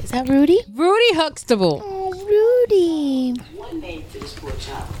 Is that Rudy? Rudy Huxtable. Oh, Rudy. One name for this poor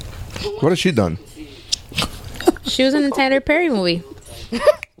child. What has she done? She was in the Tyler Perry movie.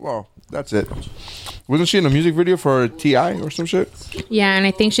 Well, that's it. Wasn't she in a music video for T.I. or some shit? Yeah, and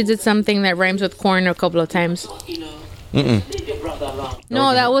I think she did something that rhymes with corn a couple of times. Mm-mm. Leave your brother alone.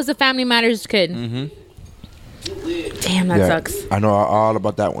 No, that was a Family Matters kid. Mm-hmm. Damn, that sucks. I know all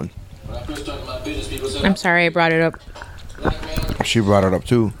about that one. When I first started my business, people said, I'm sorry I brought it up. She brought it up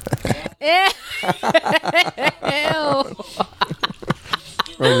too.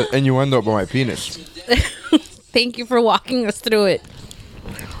 Or the innuendo about my penis. Thank you for walking us through it.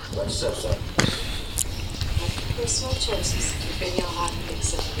 Personal choices bring your heart and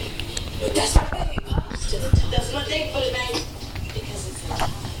mix up. That's my thing. That's my thing for the night. Because it's in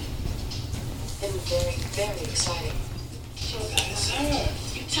time. And very, very exciting. That's her.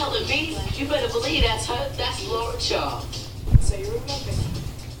 You telling me? You better believe that's her. That's Laura Charles. So you remember,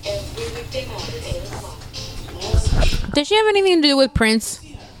 every weekday night at 8 o'clock. Does she have anything to do with Prince?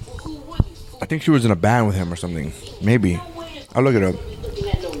 I think she was in a band with him or something. Maybe. I'll look it up. Looking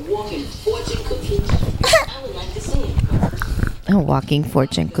at no walking fortune cookie. I would like to see it. A walking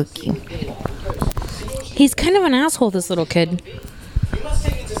fortune cookie. He's kind of an asshole, this little kid.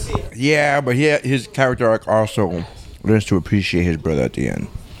 Yeah, but his character arc also learns to appreciate his brother at the end.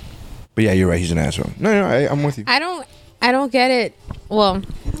 But yeah, you're right. He's an asshole. No, I'm with you. I don't get it. Well,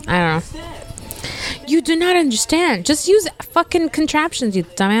 I don't know. You do not understand. Just use fucking contraptions, you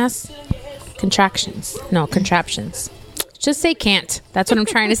dumbass. Contractions. No, contraptions. Just say can't. That's what I'm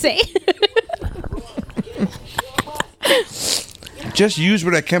trying to say. Just use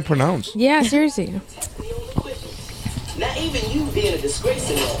what I can't pronounce. Yeah, seriously. Not even you being a disgrace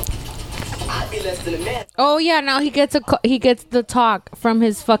in there. I'd be less than a man. Oh yeah, now he gets the talk from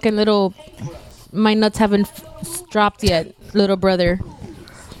his fucking little. My nuts haven't dropped yet, little brother.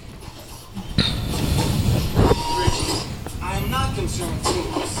 I am not concerned with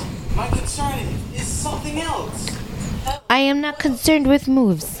moves. My concern is something else. I am not concerned with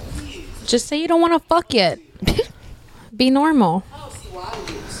moves. Just say you don't want to fuck yet. Be normal. I don't see why I'm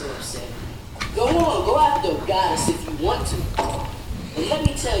getting so upset. Go on, go after a goddess if you want to. And let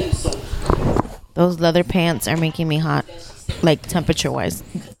me tell you something. Those leather pants are making me hot, like temperature-wise.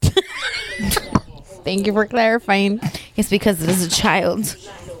 Thank you for clarifying. It's because it is a child.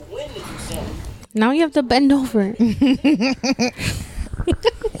 Now you have to bend over.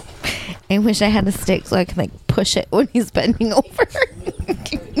 I wish I had a stick so I could like push it when he's bending over.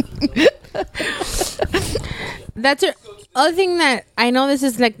 That's the other thing that I know. This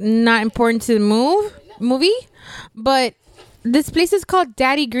is like not important to the movie, but this place is called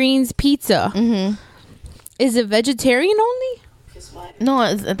Daddy Green's Pizza. Mm-hmm. Is it vegetarian only? No,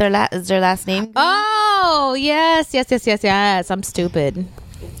 is their last name? Oh yes. I'm stupid.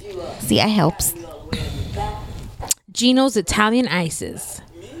 See, I helps. Gino's Italian Ices.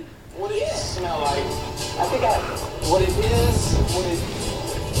 What it smell like? I think what it is,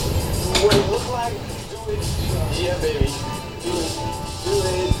 what it look like, do it. Yeah, baby. Do it.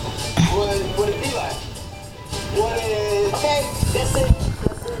 What it be like? What it, okay, that's it.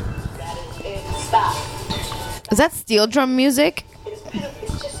 That is it. Stop. Is that steel drum music?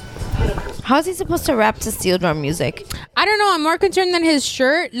 How is he supposed to rap to steel drum music? I don't know. I'm more concerned than his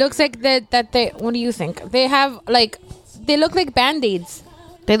shirt looks like that they. What do you think? They have like, they look like Band-Aids.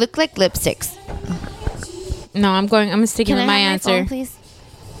 They look like lipsticks. No, I'm sticking with my answer. Phone, please?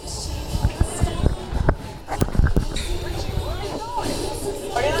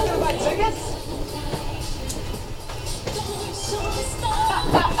 Are you not gonna buy tickets?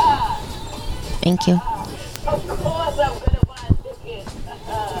 Thank you. Of course I'm gonna buy tickets.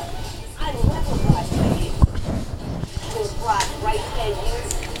 I never buy tickets. This ride right there.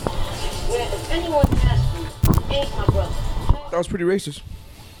 Where if anyone asks you, ain't my brother. That was pretty racist.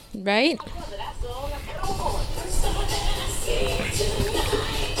 Right? That's all. Come on.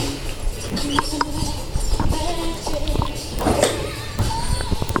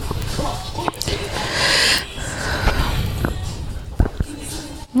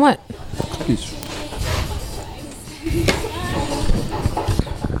 What? Cookies.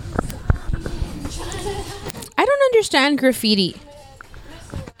 I don't understand graffiti.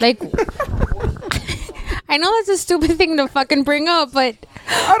 Like, I know that's a stupid thing to fucking bring up, but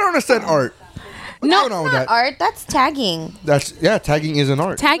I don't understand art. What's No, going on with Not that? art. That's tagging. Tagging is an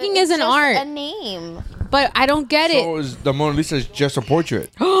art. tagging is an Just art. a name. But I don't get it. So is the Mona Lisa is just a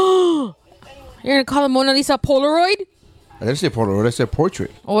portrait. You're gonna call the Mona Lisa Polaroid? I didn't say Polaroid. I said portrait.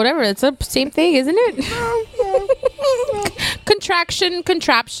 Or whatever. It's the same thing, isn't it? Contraption,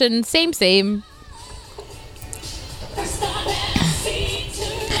 same.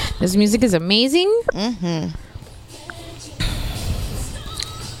 This music is amazing. Mm-hmm.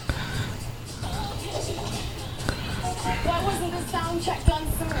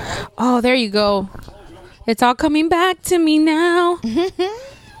 Oh, there you go. It's all coming back to me now.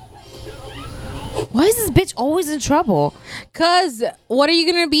 Why is this bitch always in trouble? Cause what are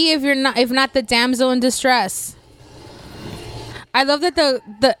you gonna be if not the damsel in distress? I love that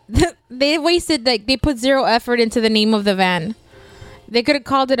the they wasted, like, they put zero effort into the name of the van. They could have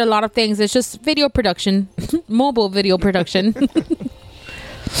called it a lot of things. It's just video production, mobile video production.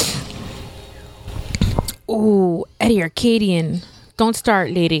 Ooh, Eddie Arcadian. Don't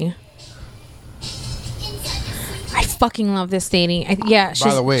start, lady. I fucking love this lady. By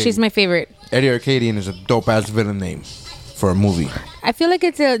the way, she's my favorite. Eddie Arcadian is a dope ass villain name for a movie. I feel like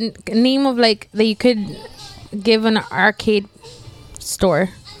it's a name of, like, that you could give an arcade store.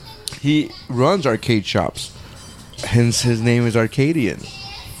 He runs arcade shops. Hence his name is Arcadian.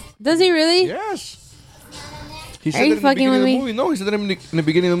 Does he really? Yes. He Are you that in the fucking beginning with of the me? movie. No, he said that in the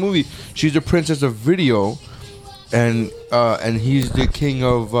beginning of the movie. She's the princess of video, and he's the king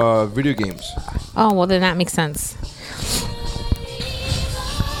of video games. Oh, well, then that makes sense.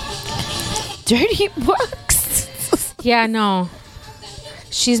 Dirty Brooks. Yeah, no.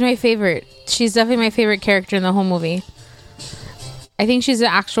 She's my favorite. She's definitely my favorite character in the whole movie. I think she's an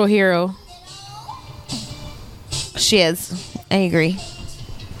actual hero. She is. I agree.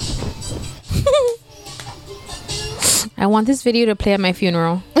 I want this video to play at my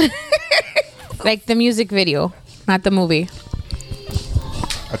funeral. Like the music video, not the movie.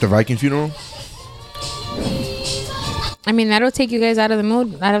 At the Viking funeral? I mean, that'll take you guys out of the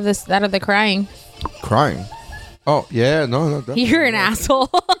mood, out of the crying. Crying? Oh, yeah. No. Definitely. You're an asshole.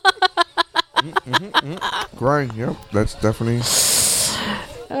 Crying, yep. That's definitely...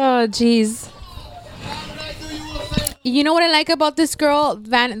 Oh, jeez. You know what I like about this girl,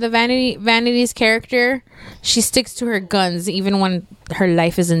 Vanity's character? She sticks to her guns even when her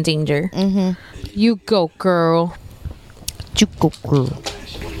life is in danger. Mm-hmm. You go, girl. You go, girl.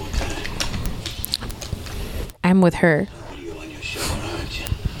 I'm with her.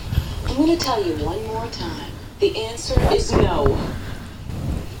 I'm going to tell you one more time. The answer is no.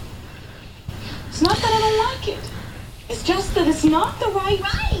 It's not that I don't like it. It's just that it's not the right...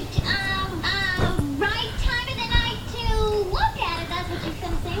 Right time of the night to look at it. That's what she's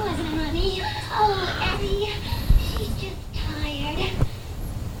gonna say, wasn't it, honey? Oh, Eddie, she's just tired.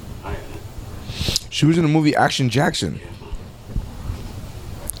 She was in the movie Action Jackson.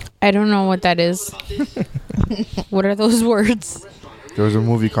 I don't know what that is. What are those words? There was a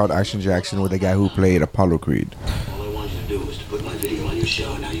movie called Action Jackson with the guy who played Apollo Creed. All I wanted you to do was to put my video on your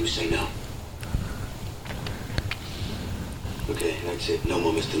show. Now you say no. Okay, that's it. No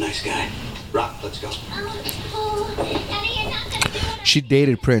more Mr. Nice Guy. Rock, let's go. Eddie, you're not gonna do it. She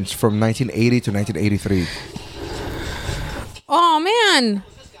dated Prince from 1980 to 1983. Oh, man.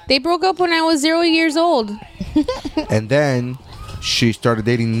 They broke up when I was 0 years old. And then she started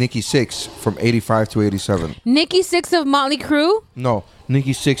dating Nikki Sixx from 85 to 87. Nikki Sixx of Motley Crue? No,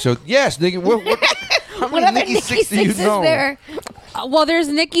 Nikki Sixx. So yes, Nikki. What how many What other Nikki Nikki Sixx do you Sixx know? is there? Well, there's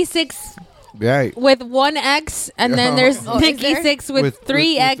Nikki Sixx Right. with one X, and then there's Oh, is Nikki there? Sixx with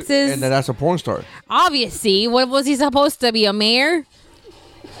three X's. And then that's a porn star. Obviously, what was he supposed to be, a mayor?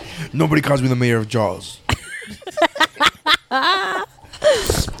 Nobody calls me the mayor of Jaws.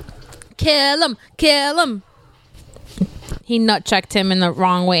 Kill him, kill him. He nut checked him in the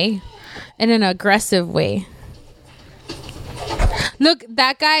wrong way, in an aggressive way. Look,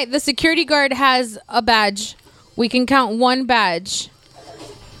 that guy, the security guard has a badge. We can count one badge.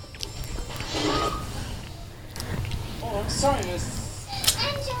 Oh, I'm sorry, miss.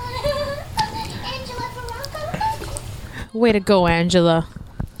 Angela Baracco? Way to go, Angela.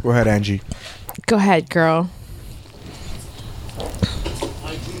 Go ahead, Angie. Go ahead, girl.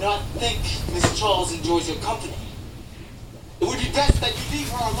 I do not think Miss Charles enjoys your company. It would be best that you leave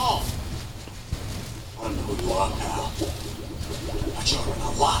her alone. I don't know who you are, pal. But you're in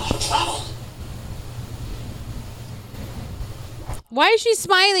a lot of trouble. Why is she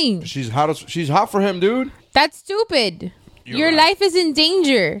smiling? She's hot. She's hot for him, dude. That's stupid. Your right. life is in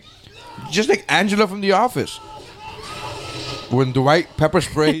danger. Just like Angela from The Office. When Dwight pepper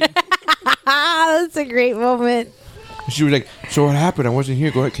sprayed, That's a great moment. she was like, "So what happened? I wasn't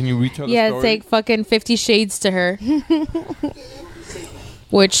here. Go ahead. Can you retell the Yeah, story?" it's like fucking 50 Shades to her.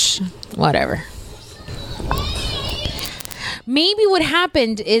 Which, whatever. Maybe what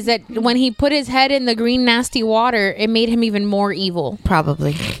happened is that when he put his head in the green nasty water, it made him even more evil.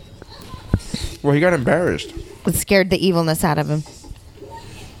 Probably. Well, he got embarrassed. It scared the evilness out of him.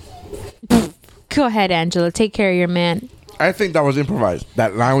 Go ahead, Angela. Take care of your man. I think that was improvised.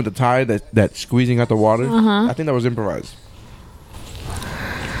 That line with the tie, that squeezing out the water. Uh-huh. I think that was improvised.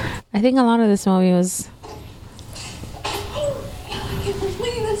 I think a lot of this movie was...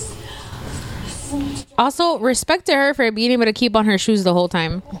 Also, respect to her for being able to keep on her shoes the whole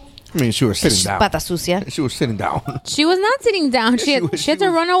time. I mean, she was sitting down. Pata sucia. She was sitting down. She was not sitting down. She had to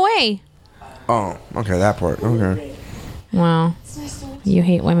run away. Oh, okay, that part. Okay. Wow. You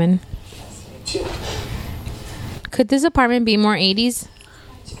hate women. Could this apartment be more 80s?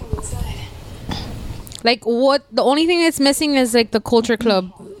 Like, what? The only thing that's missing is like the culture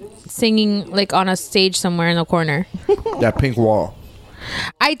club singing like on a stage somewhere in the corner. That pink wall.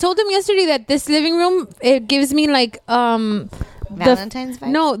 I told him yesterday that this living room, it gives me like Valentine's vibes?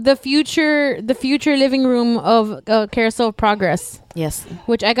 No, the future living room of Carousel of Progress. Yes.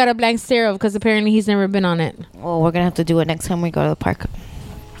 Which I got a blank stare of because apparently he's never been on it. Well, we're gonna have to do it next time we go to the park.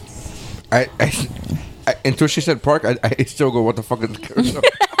 I until she said park, I still go, what the fuck is Carousel?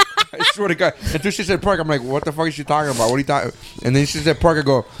 I swear to God. Until she said park, I'm like, what the fuck is she talking about? What are you talking? And then she said park, I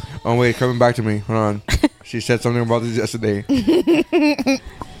go, oh wait, coming back to me. Hold on. She said something about this yesterday.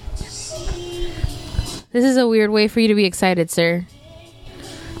 This is a weird way for you to be excited, sir.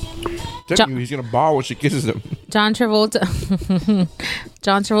 Telling you, he's gonna bawl when she kisses him. John Travolta.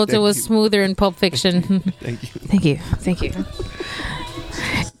 John Travolta Thank was you. smoother in Pulp Fiction. Thank you. Thank you. Thank you.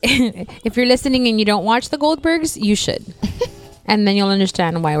 If you're listening and you don't watch The Goldbergs, you should. And then you'll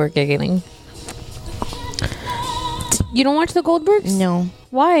understand why we're giggling. You don't watch The Goldbergs? No.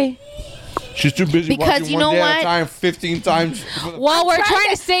 Why? She's too busy Because watching you one know day at what? a time, 15 times. Well, we're trying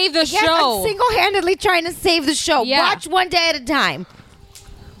to save the Yes, show. I'm single-handedly trying to save the show. Yeah. Watch one day at a time.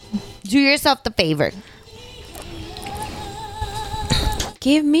 Do yourself the favor.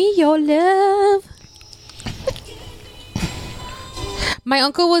 Give me your love. My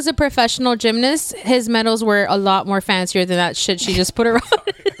uncle was a professional gymnast. His medals were a lot more fancier than that shit she just put around.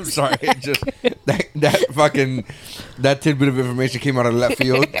 I'm sorry. It just that tidbit of information came out of left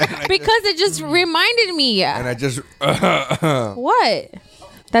field. Because it just reminded me. And I just What?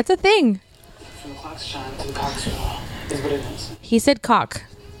 That's a thing. From the clock's chime to the cock's crow is what it is. He said cock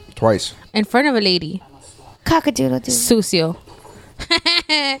twice. in front of a lady. Cock-a-doodle-doo. Sucio.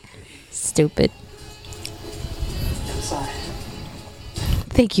 Stupid. Inside.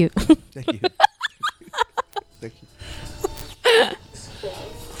 Thank you. Thank you. Thank you.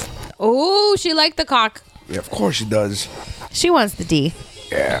 Oh, she liked the cock. Yeah, of course she does. She wants the D.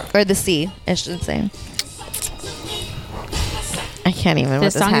 Yeah. Or the C, I should say. I can't even with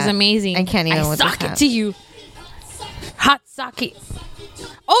This song is hat. amazing. I can't even I with sock this it hat. to you. Hot socket.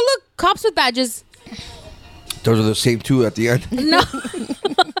 Oh, look, cops with badges. Those are the same two at the end. No.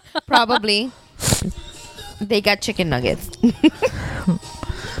 Probably. They got chicken nuggets.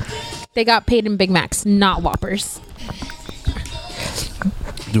 They got paid in Big Macs, not Whoppers.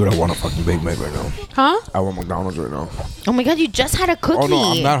 Dude, I want a fucking Big Mac right now. Huh? I want McDonald's right now. Oh my God, you just had a cookie. Oh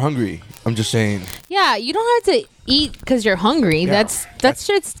no, I'm not hungry. I'm just saying. Yeah, you don't have to eat because you're hungry. Yeah. That's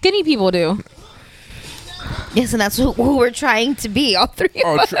shit skinny people do. Yes, and that's who we're trying to be, all three of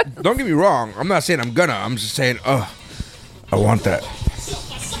Oh, us. don't get me wrong. I'm not saying I'm gonna. I'm just saying, I want that.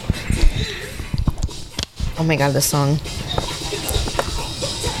 Oh my God, this song.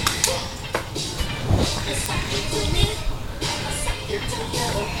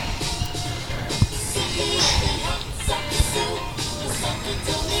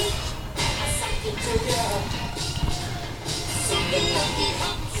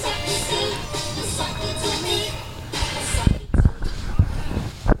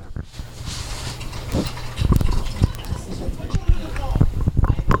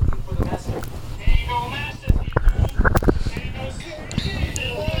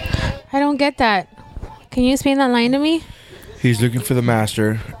 I don't get that. Can you explain that line to me? He's looking for the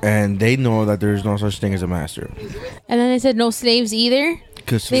master, and they know that there's no such thing as a master. And then they said no slaves either.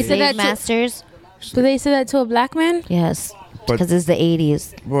 Because They said that Masters? So they said that to a black man? Yes. But- Because it's the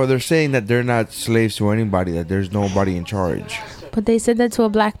 80s. well, they're saying that they're not slaves to anybody. That there's nobody in charge. But they said that to a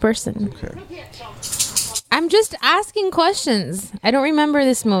black person. Okay. I'm just asking questions. I don't remember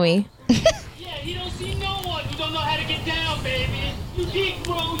this movie. Yeah, you don't see no one who don't know how to get down, baby. You geek,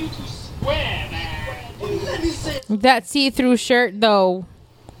 bro. You too square, man. Let me say. That see-through shirt, though.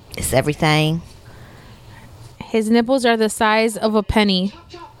 It's everything. His nipples are the size of a penny.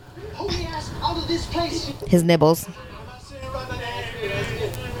 His nibbles.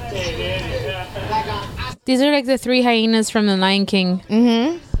 These are like the 3 hyenas from The Lion King.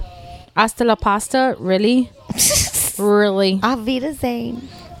 Mm-hmm. Hasta la pasta? Really? Really? Auf Wiedersehen.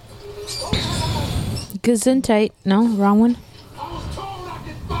 Gesundheit. No, wrong one.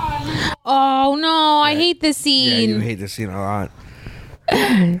 Oh no, I hate this Yeah, scene. you hate this scene a lot.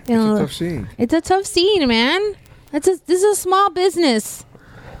 It's a tough scene. It's a tough scene, man. This is a small business.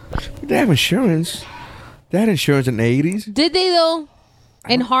 They have insurance. They had insurance in the 80s. Did they though?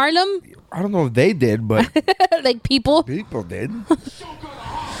 In Harlem? I don't know if they did, but like people did.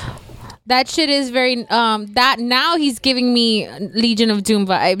 That shit is very that now he's giving me Legion of Doom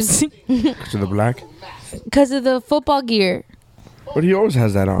vibes. To the black. Because of the football gear. But he always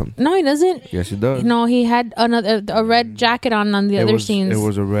has that on. No, he doesn't. Yes, he does. No, he had a red jacket on the other scenes. It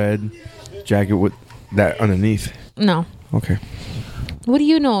was a red jacket with that underneath. No. Okay. What do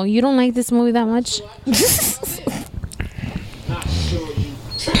you know? You don't like this movie that much?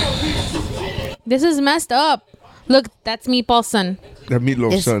 This is messed up. Look, that's Meatball's son. That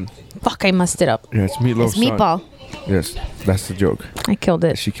Meatloaf's son. Fuck, I messed it up. Yeah, it's Meatloaf's It's Meatball. son. Yes, that's the joke. I killed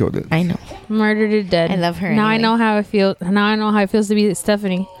it. She killed it. I know. Murdered it dead. I love her Now I anyway. know how it feels. Now I know how it feels to be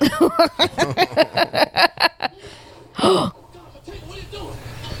Stephanie.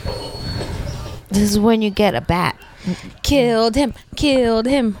 This is when you get a bat. Killed him. Killed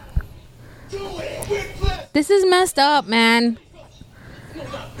him. This is messed up, man.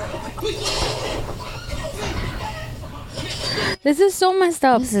 This is so messed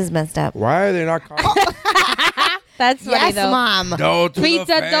up. This is messed up. Why are they not calling? That's funny, Yes, though. Mom. Dough to the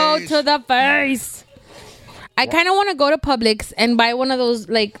Pizza dough face. to the face. I kind of want to go to Publix and buy one of those,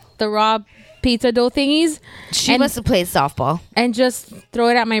 like, the raw pizza dough thingies. She must have played softball. And just throw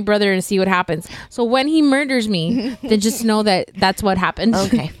it at my brother and see what happens. So when he murders me, then just know that that's what happened.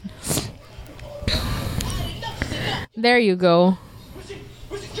 Okay. There you go.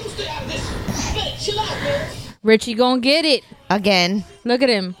 Richie gonna get it. Again. Look at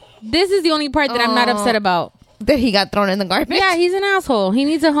him. This is the only part that I'm not upset about. That he got thrown in the garbage? Yeah, he's an asshole. He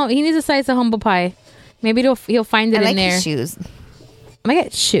needs a slice of humble pie. Maybe he'll find it I like in there. his shoes. I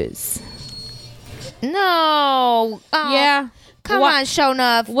got shoes. No. Oh, Yeah. Come on, show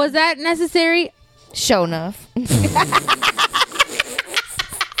enough. Was that necessary? Show enough.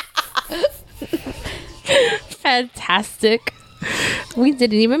 Fantastic. We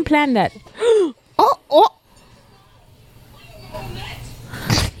didn't even plan that. Oh.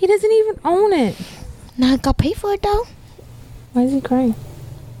 He doesn't even own it. Now I got paid for it though. Why is he crying?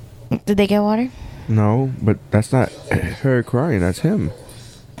 Did they get water? No, but that's not her crying. That's him.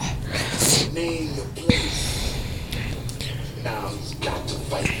 Name the place. Now he's got to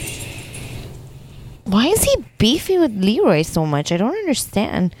fight me. Why is he beefy with Leroy so much? I don't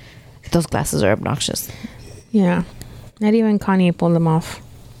understand. Those glasses are obnoxious. Yeah. Not even Kanye pulled them off.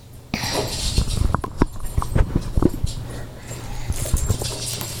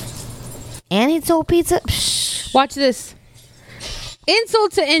 And he sold pizza. Psh. Watch this.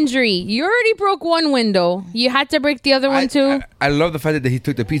 Insult to injury. You already broke one window. You had to break the other one too. I love the fact that he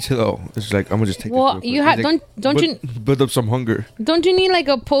took the pizza though. It's like I'm gonna just take. Well, this real you quick. ha- He's don't build, you- build up some hunger? Don't you need like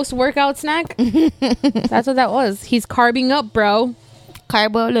a post-workout snack? That's what that was. He's carbing up, bro.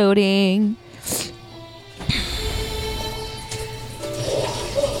 Carbo loading.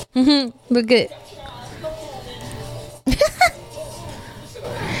 Look at.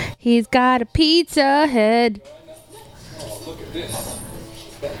 He's got a pizza head. Look at this.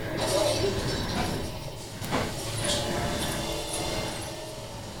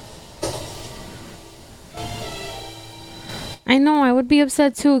 I know. I would be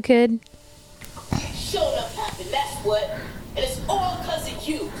upset too, kid. Showed up happened, that's what. And it's all because of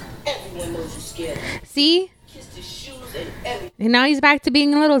you. Everyone knows you scared. See? Kissed his shoes and everything. And now he's back to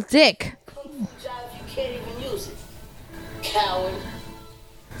being a little dick. Kung fu jive, you can't even use it. Coward.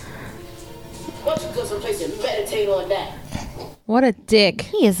 Why don't you go someplace and meditate on that? What a dick.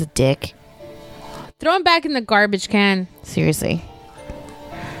 He is a dick. Throw him back in the garbage can. Seriously.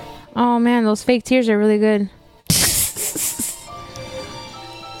 Oh man, those fake tears are really good.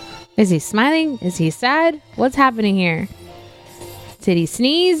 Is he smiling? Is he sad? What's happening here? Did he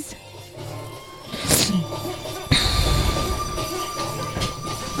sneeze?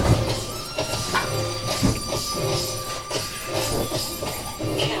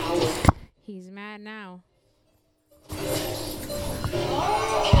 He's mad now.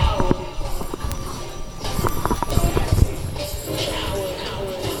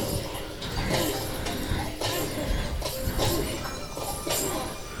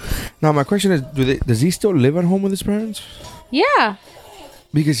 Now my question is, does he still live at home with his parents? Yeah.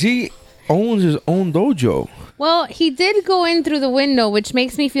 Because he owns his own dojo. Well, he did go in through the window, which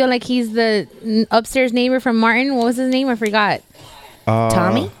makes me feel like he's the upstairs neighbor from Martin. What was his name? I forgot.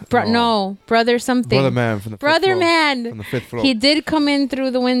 Tommy? No, brother something. Brother Man from the Brother fifth floor. Man. From the fifth floor. He did come in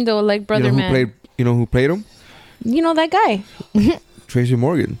through the window like Brother Man. You know who played him? You know that guy? Tracy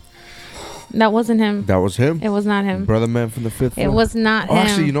Morgan. That wasn't him. That was him. It was not him. Brother Man from the fifth floor. It was not him.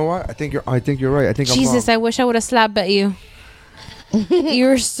 Actually, you know what? I think you're right. I think Jesus, I'm I wish I would have slapped at you.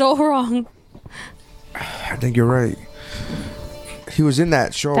 You're so wrong. I think you're right. He was in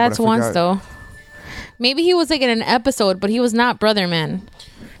that show. That's but I once forgot. though. Maybe he was like in an episode, but he was not Brother Man.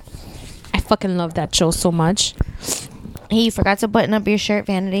 I fucking love that show so much. Hey, you forgot to button up your shirt,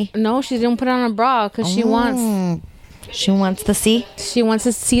 Vanity. No, she didn't put on a bra because she wants. She wants to see. She wants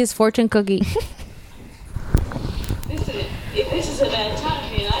to see his fortune cookie. Listen, if this is a bad time,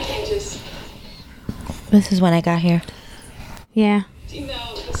 I can just. This is when I got here. Yeah. You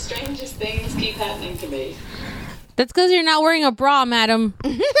know, the strangest things keep happening to me. That's because you're not wearing a bra, madam.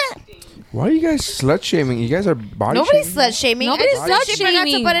 Why are you guys slut shaming? You guys are body Nobody's shaming? slut shaming. Nobody's I slut just forgot to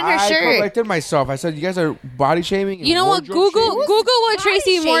shaming. button her I shirt. corrected myself. I said you guys are body shaming. and You know what? wardrobe Google shaming. what body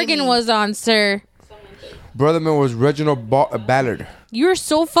Tracy Morgan shaming. was on, sir. Brother Man was Reginald Ballard. You're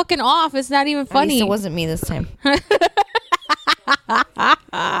so fucking off. It's not even At least funny. it wasn't me this time.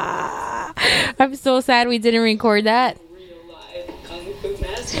 I'm so sad we didn't record that. Real life Kung Fu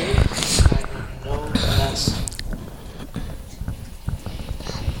master. No master.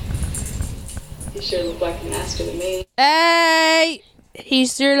 He sure looked like a master to me. Hey,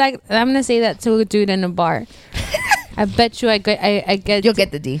 he's sure like I'm gonna say that to a dude in a bar. I bet you I get You'll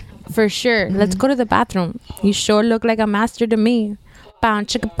get the D. for sure. Let's go to the bathroom. You sure look like a master to me. Bow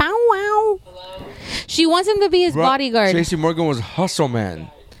chicka bow wow. She wants him to be his bodyguard. Tracy Morgan was Hustle Man.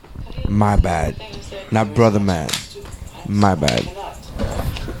 My bad. Not Brother Man. My bad.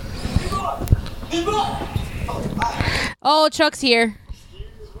 Oh, Chuck's here.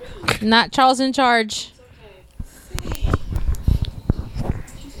 Not Charles in charge.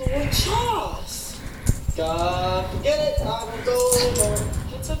 Charles! God, forget it. I will go.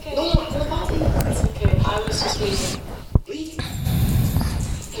 It's okay. No, it's okay. I was just waiting. Please,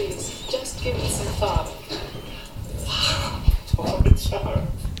 just give me some thought. Lord Charles.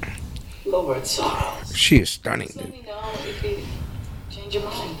 Lord Charles. She is stunning, Let dude. me know if you change your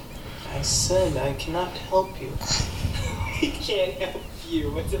mind. I said I cannot help you. He can't help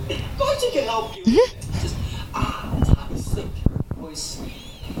you. Of course he can help you. Just, that's how I sick. Voice.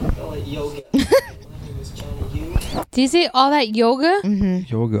 Call it yoga. Do you say all that yoga?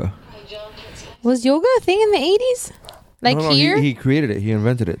 Yoga. Was yoga a thing in the 80s? Like No, here? He created it. He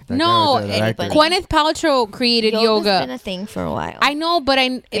invented it. That No, guy, that actor. Gwyneth Paltrow created Yoga's yoga. been a thing for a while. I know, but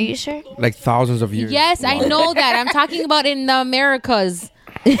Are you sure? Like thousands of years. Yes, I know that. I'm talking about in the Americas.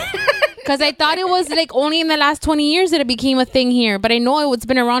 Because I thought it was like only in the last 20 years that it became a thing here. But I know it's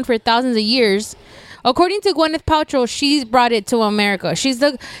been around for thousands of years. According to Gwyneth Paltrow, she's brought it to America. She's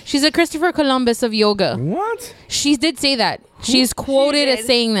a Christopher Columbus of yoga. What? She did say that. She's quoted as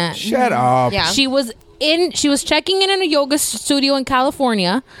saying that. Shut up. Yeah. She was checking in a yoga studio in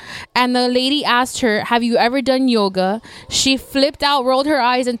California, and the lady asked her, "Have you ever done yoga?" She flipped out, rolled her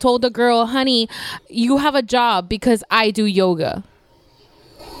eyes, and told the girl, "Honey, you have a job because I do yoga."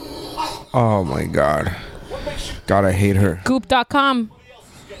 Oh my God. God, I hate her. Goop.com.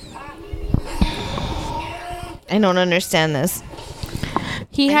 I don't understand this.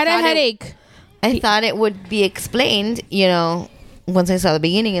 He had a headache. I thought it would be explained, once I saw the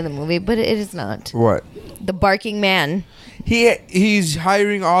beginning of the movie, but it is not. What? The barking man. He's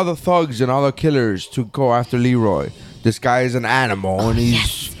hiring all the thugs and all the killers to go after Leroy. This guy is an animal, and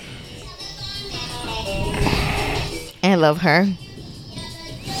he's. I love her.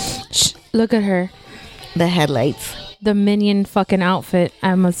 Shh, look at her. The headlights. The minion fucking outfit.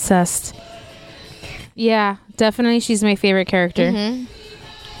 I'm obsessed. Yeah, definitely she's my favorite character. Mm-hmm.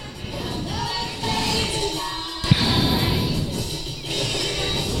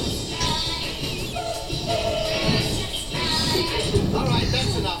 All right,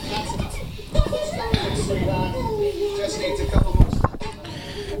 that's enough. Just needs a couple more.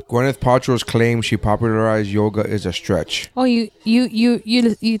 Gwyneth Paltrow's claim she popularized yoga is a stretch. Oh, you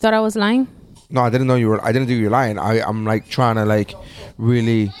thought I was lying? No, I didn't know you were. I didn't think you were lying. I'm like trying to like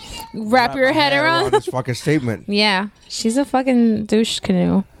really Wrap your head around. this fucking statement. Yeah, she's a fucking douche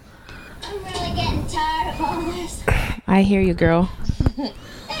canoe. I'm really getting tired of all this. I hear you, girl.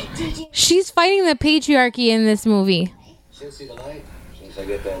 She's fighting the patriarchy in this movie. She'll see the light since I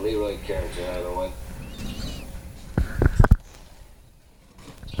get that Leroy character out of the way.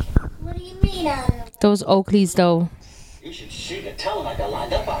 What do you mean out of the Those Oakleys, though. You should shoot and tell him I got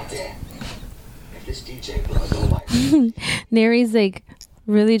lined up out there. If this DJ blood don't like Neri's like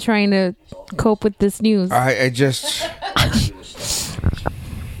really trying to cope with this news. I just.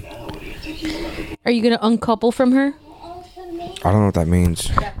 Are you gonna uncouple from her? I don't know what that means.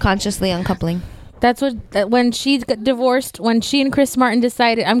 Consciously uncoupling. That's when she got divorced, when she and Chris Martin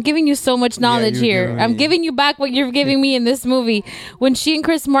decided, I'm giving you so much knowledge you're here. giving I'm me- giving you back what you're giving me in this movie. When she and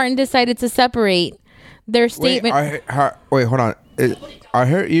Chris Martin decided to separate, their statement. Wait, hold on. Are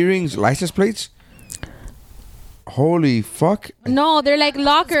her earrings license plates? Holy fuck. No, they're like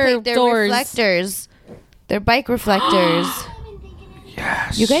locker They're doors. reflectors. They're bike reflectors.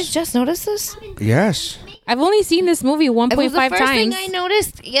 Yes. You guys just noticed this? Yes. I've only seen this movie 1.5 It was the first times. thing I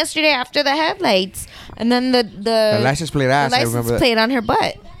noticed yesterday after the headlights, and then the license plate ass. the I license remember that. plate on her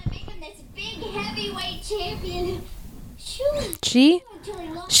butt. big heavyweight champion?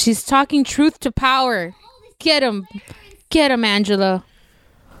 She's talking truth to power. Get him, Angela.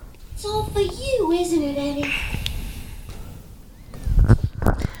 It's all for you, isn't it, Eddie?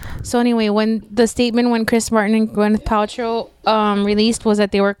 So anyway, when Chris Martin and Gwyneth Paltrow released was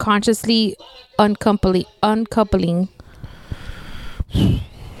that they were consciously uncoupling.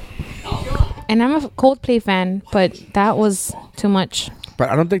 And I'm a Coldplay fan, but that was too much. But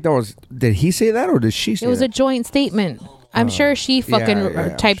I don't think that was. Did he say that or did she say It was that? a joint statement. I'm sure she fucking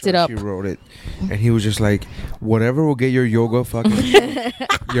I'm typed sure it up. She wrote it, and he was just like, "Whatever will get your yoga fucking,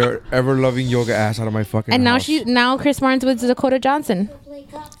 your ever loving yoga ass out of my fucking." And house. now Chris Martin's with Dakota Johnson.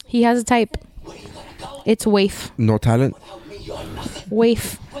 He has a type. It's Waif. No talent.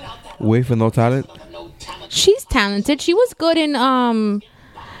 Waif. Waif and no talent. She's talented. She was good in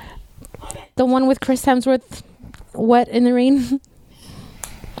the one with Chris Hemsworth, Wet in the Rain.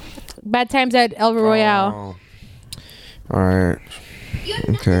 Bad Times at El Royale. All right.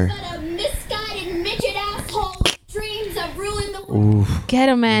 Okay. A misguided midget asshole with dreams of ruining the world. Oof. Get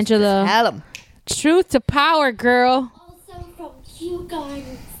him, Angela. Tell him. Truth to power, girl. Also from Kew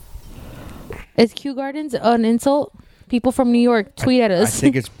Gardens. Is Kew Gardens an insult? People from New York tweet at I us.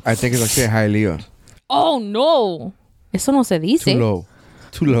 think it's like saying hi, Leah. Oh no, eso no se dice. Too low.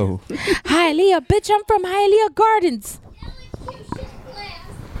 Too low. Hialeah, bitch, I'm from Hialeah Gardens.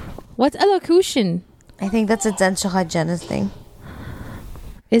 What's elocution? I think that's a dental hygienist thing.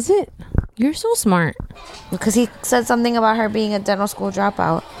 Is it? You're so smart. Because he said something about her being a dental school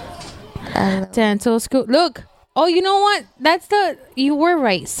dropout. Dental school. Look. Oh, you know what? You were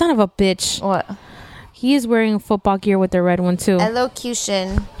right. Son of a bitch. What? He is wearing football gear with the red one too.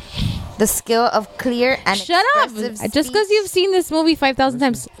 Elocution. The skill of clear and Shut up. expressive Just because you've seen this movie 5,000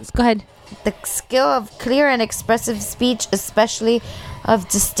 times. Go ahead. The skill of clear and expressive speech, especially of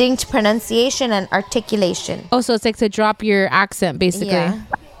distinct pronunciation and articulation. Oh, so it's like to drop your accent, basically. Yeah.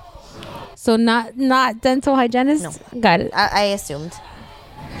 So not dental hygienist? No. Got it. I assumed.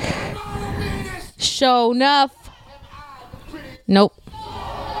 Show enough. Nope.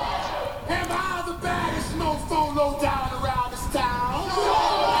 Am I the baddest mofo low down around this town?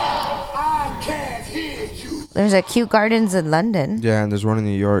 I can't hear you. There's a Kew Gardens in London. Yeah, and there's one in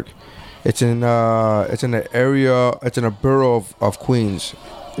New York. It's in an area. It's in a borough of Queens.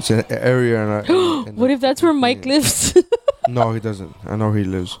 It's an area. What if that's where Mike lives? No, he doesn't. I know where he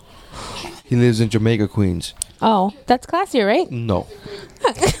lives. He lives in Jamaica, Queens. Oh, that's classier, right? No.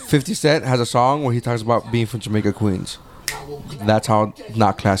 50 Cent has a song where he talks about being from Jamaica, Queens. That's how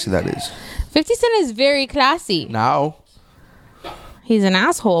not classy that is. 50 Cent is very classy. Now. He's an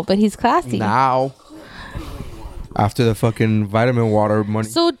asshole, but he's classy. Now. After the fucking vitamin water money.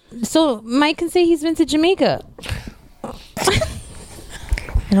 So Mike can say he's been to Jamaica. I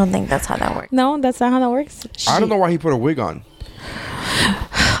don't think that's how that works. No, that's not how that works. I don't know why he put a wig on.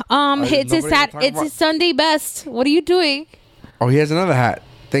 It's his Sunday best. What are you doing? Oh, he has another hat.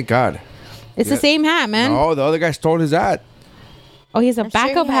 Thank God. It's the same hat, man. No, the other guy stole his hat. Oh, he has a I'm sure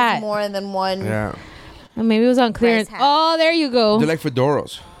backup he has hat. more than one. Yeah. Oh, maybe it was on clearance. Oh, there you go. They're like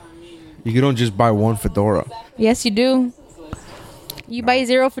fedoras. You don't just buy one fedora. Yes, you do. You buy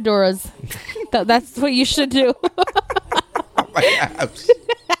 0 fedoras. That's what you should do. My abs.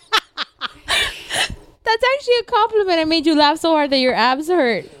 That's actually a compliment. I made you laugh so hard that your abs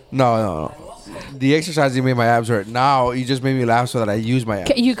hurt. No. The exercising made my abs hurt. Now you just made me laugh so that I use my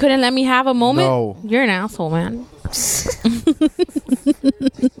abs. You couldn't let me have a moment? No. You're an asshole, man. And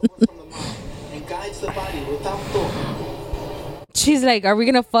guides the body without thought. She's like, are we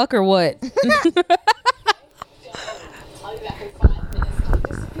going to fuck or what?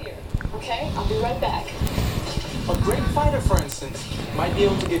 okay? I'll be right back. A great fighter, for instance, might be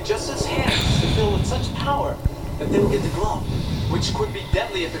able to get just his hands to fill with such power that they will get the glove, which could be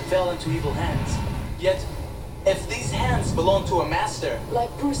deadly if it fell into evil hands. Yet, if these hands belong to a master... Like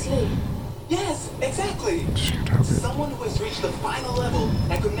Bruce Lee. Yes, exactly. Someone who has reached the final level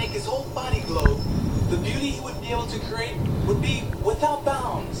and could make his whole body glow, the beauty he would be able to create would be without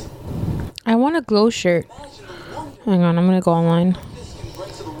bounds. I want a glow shirt. Hang on, I'm gonna go online. This can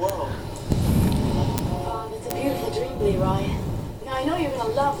bring to the world. Oh, it's a beautiful dream, Leroy. Now, I know you're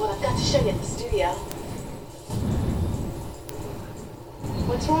gonna love what I've got to show you at the studio.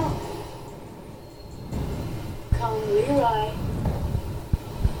 What's wrong? Come, Leroy.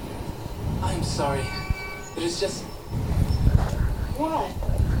 I'm sorry. It is just... What?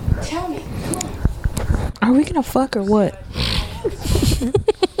 Tell me. Come on. Are we gonna fuck or what?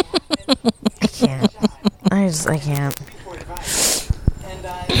 I can't. I can't.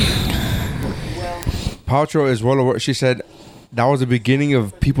 Paltrow is well aware. She said that was the beginning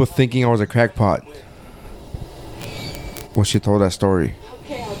of people thinking I was a crackpot. When she told that story.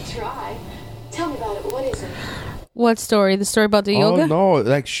 Okay, I'll try. Tell me about it. What is it? What story? The story about the yoga? Oh no!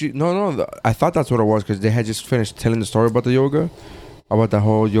 Like I thought that's what it was because they had just finished telling the story about the yoga, about the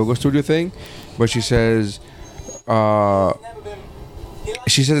whole yoga studio thing. But she says, that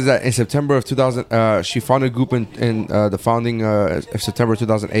in September of 2000, she founded Goop in the founding of September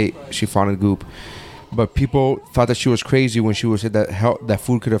 2008. She founded Goop, but people thought that she was crazy when she would say that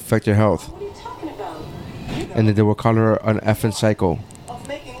food could affect your health, and then they would call her an effing psycho.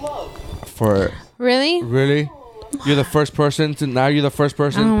 For really. You're the first person to Oh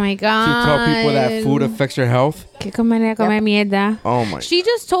my god. to tell people that food affects your health. Oh my. She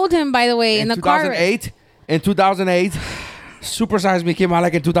just told him, by the way, in the car. 2008, Super Size Me came out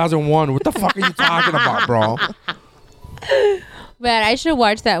like in 2001. What the fuck are you talking about, bro? Man, I should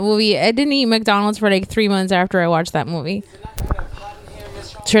watch that movie. I didn't eat McDonald's for like 3 months after I watched that movie.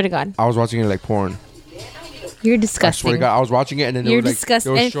 Swear to God. I was watching it like porn. You're I disgusting. swear to God, I was watching it and then You're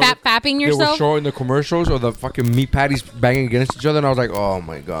disgusting. And fapping They were yourself? showing the commercials or the fucking meat patties banging against each other, and I was like, oh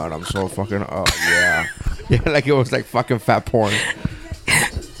my God, I'm so fucking, oh yeah. Yeah, like it was like fucking fat porn.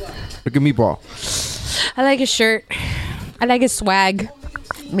 Look at Meatball. I like his shirt. I like his swag.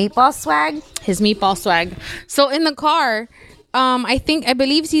 Meatball swag? His meatball swag. So in the car, I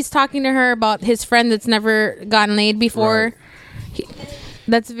believe he's talking to her about his friend that's never gotten laid before. Right.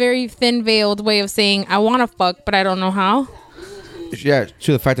 That's a very thin-veiled way of saying, I want to fuck, but I don't know how. Yeah,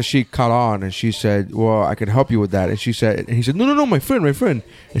 to the fact that she caught on and she said, well, I can help you with that. And he said, no, my friend.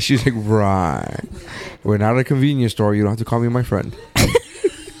 And she's like, right. We're not a convenience store. You don't have to call me my friend.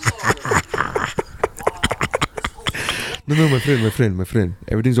 No, my friend.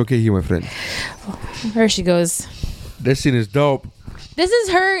 Everything's okay here, my friend. There she goes. This scene is dope. This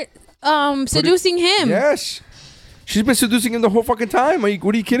is her seducing him. Yes. She's been seducing him the whole fucking time. What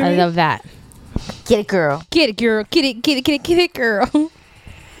are you kidding me? I love that. Get it, girl. Get it, girl. Get it, girl.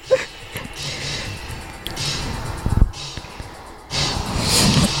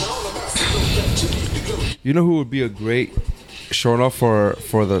 You know who would be a great showing off for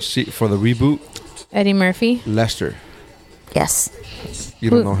the reboot? Eddie Murphy. Lester. Yes. You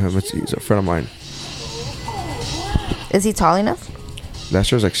don't know him. He's a friend of mine. Is he tall enough?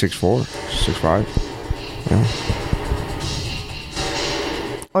 Lester's like 6'4", 6'5". Yeah.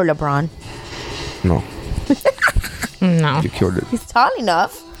 Or LeBron? No. No. You killed it. He's tall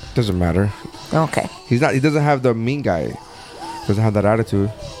enough. Doesn't matter. Okay. He's not. He doesn't have the mean guy. Doesn't have that attitude.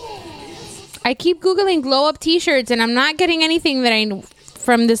 I keep Googling glow up t-shirts and I'm not getting anything that I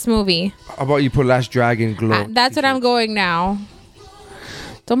from this movie. How about you put Last Dragon glow? That's what I'm going now.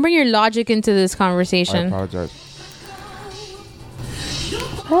 Don't bring your logic into this I conversation. apologize.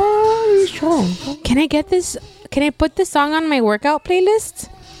 Oh, he's strong. Can I get this? Can I put this song on my workout playlist?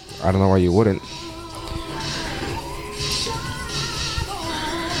 I don't know why you wouldn't.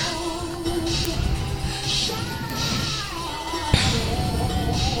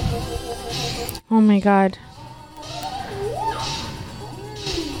 Oh my God.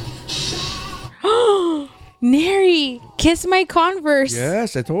 Neri, kiss my Converse.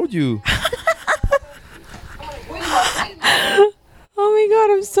 Yes, I told you. Oh my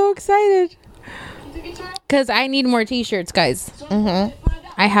God, I'm so excited. Because I need more t-shirts, guys. Mm-hmm.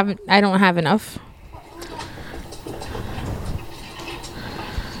 I don't have enough.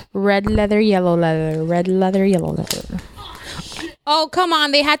 Red leather, yellow leather. Red leather, yellow leather. Oh, come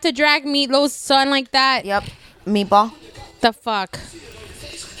on. They had to drag Meatloaf's son like that. Yep. Meatball. The fuck?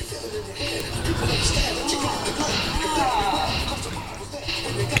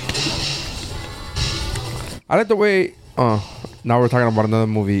 I like the way now we're talking about another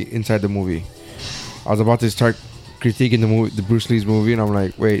movie inside the movie. I was about to start critiquing the movie, the Bruce Lee's movie, and I'm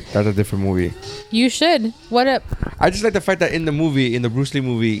like, wait, that's a different movie. You should. What up? I just like the fact that in the Bruce Lee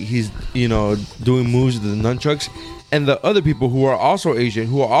movie, he's, you know, doing moves with the nunchucks, and the other people who are also Asian,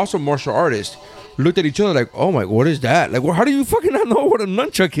 who are also martial artists, looked at each other like, oh my, what is that? Like, well, how do you fucking not know what a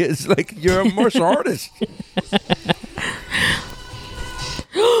nunchuck is? Like, you're a martial artist.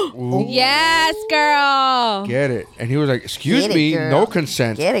 Yes, girl. Get it. And he was like, excuse Get it, me, girl. no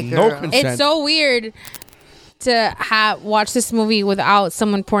consent. Get it, No girl. consent. It's so weird to watch this movie without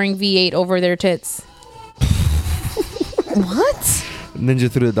someone pouring V8 over their tits. What? Ninja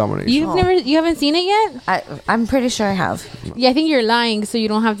through the domination. You haven't seen it yet? I'm pretty sure I have. Yeah, I think you're lying, so you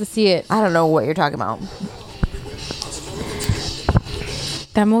don't have to see it. I don't know what you're talking about.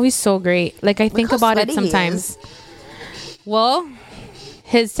 That movie's so great. Like, I think how about it sweaty he sometimes. Well,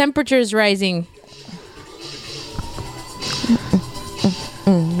 his temperature is rising.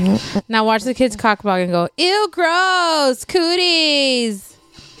 Now watch the kids cockblock and go, ew, gross, cooties.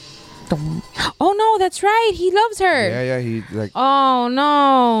 Oh no, that's right. He loves her. Yeah, he like Oh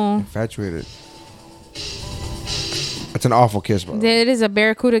no. infatuated. That's an awful kiss, bro. It is a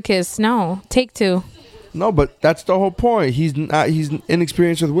barracuda kiss. No, take two. No, but that's the whole point. He's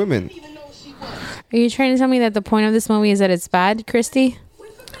inexperienced with women. Are you trying to tell me that the point of this movie is that it's bad, Christy?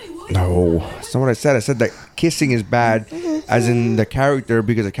 No, that's not what I said. I said that kissing is bad, as in the character,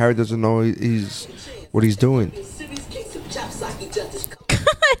 because the character doesn't know what he's doing.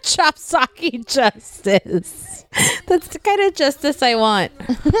 Chopsocky justice. That's the kind of justice I want.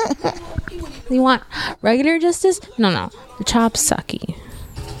 You want regular justice? No. Chopsocky.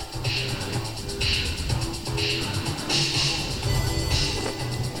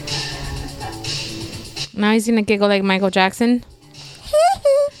 Now he's gonna giggle like Michael Jackson.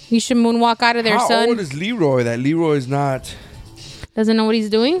 You should moonwalk out of there, How son. old is Leroy? That Leroy is not. Doesn't know what he's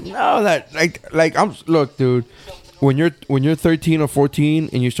doing. No, that like I'm. Look, dude. When you're 13 or 14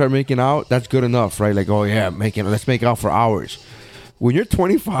 and you start making out, that's good enough, right? Like, oh yeah, let's make out for hours. When you're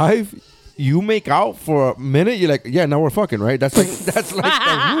 25, you make out for a minute. You're like, yeah, now we're fucking, right? That's like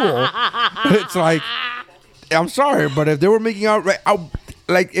the rule. It's like, I'm sorry, but if they were making out, right?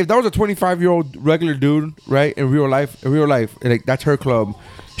 Like if that was a 25-year-old regular dude, right, in real life, like that's her club.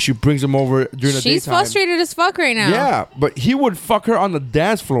 She brings him over during the She's daytime. frustrated as fuck right now. Yeah, but he would fuck her on the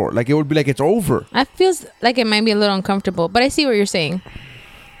dance floor. Like it would be like it's over. That feels like it might be a little uncomfortable, but I see what you're saying.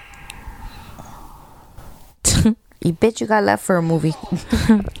 You bitch, you got left for a movie.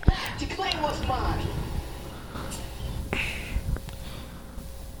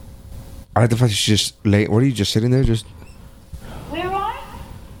 I like the fact she's just late. What are you just sitting there? Just Where are you?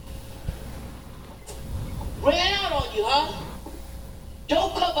 Ran out on you, huh?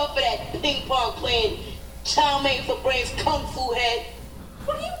 Don't come up for that ping pong playing, chow mein for brains, kung fu head.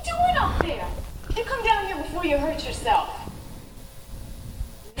 What are you doing up there? You come down here before you hurt yourself.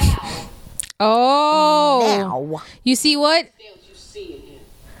 Oh. You see what?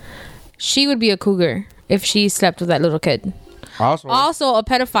 She would be a cougar if she slept with that little kid. Also a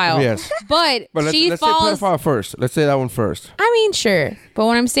pedophile. Yes. But let's she say falls. pedophile first. Let's say that one first. I mean, sure. But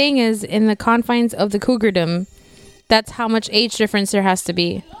what I'm saying is, in the confines of the cougardom, that's how much age difference there has to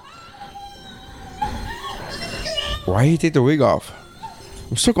be. Why did he take the wig off?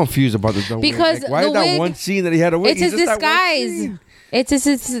 I'm so confused about this. Because like, why the that wig- one scene that he had a wig? It's his just that one disguise. scene. It's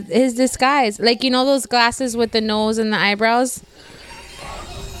his disguise. Like, you know those glasses with the nose and the eyebrows?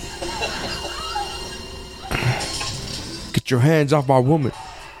 Get your hands off my woman.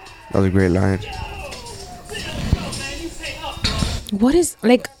 That was a great line. What is,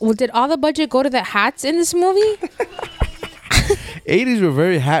 like, well, did all the budget go to the hats in this movie? 80s were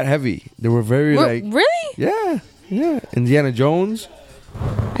very hat heavy. They were very Really? Yeah. Indiana Jones.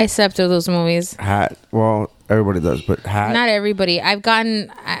 I slept through those movies. Hat. Well, everybody does, but hat. Not everybody.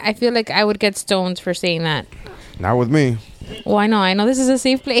 I feel like I would get stoned for saying that. Not with me. Well, I know this is a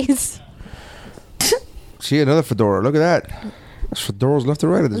safe place. See, another fedora. Look at that. There's fedoras left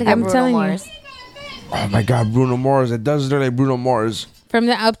and right of this. I'm telling you. Oh my God, Bruno Mars. It does look like Bruno Mars. From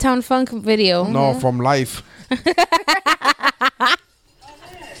the Uptown Funk video. No, from Life. What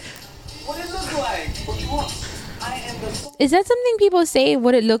it look like? What you want? I am the Is that something people say,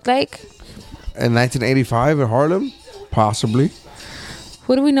 what it looked like? In 1985 in Harlem? Possibly.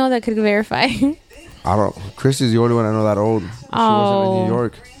 Who do we know that could verify? I don't. Christy's the only one I know that old. She wasn't in New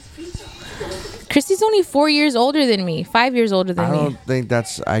York. Christy's only 4 years older than me. 5 years older than I me. don't think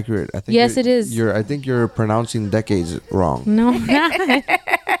that's accurate. I think Yes, it is. I think you're pronouncing decades wrong. No, I'm not.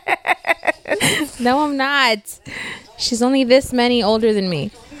 No, I'm not. She's only this many older than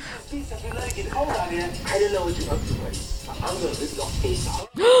me. I didn't know what you were up to, but I'm gonna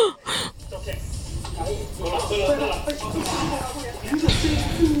You just say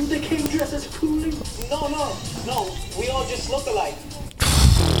fool, they came dressed as cooling. No. We all just look alike.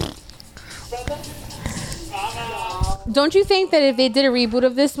 Brother? Don't you think that if they did a reboot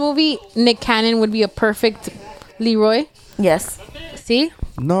of this movie, Nick Cannon would be a perfect Leroy? Yes. See?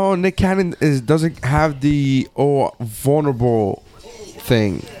 No, Nick Cannon doesn't have the vulnerable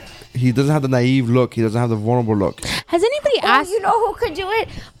thing. He doesn't have the naive look. He doesn't have the vulnerable look. Has anybody asked? You know who could do it?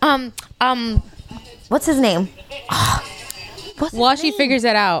 What's his name? While she figures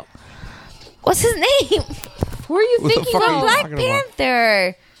it out. What's his name? Who are you What the thinking fuck are of? you Black talking about?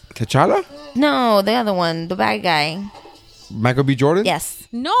 Panther. T'Challa? No, the other one, the bad guy. Michael B. Jordan? Yes.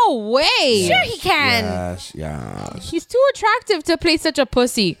 No way. Sure he can. Yes. He's too attractive to play such a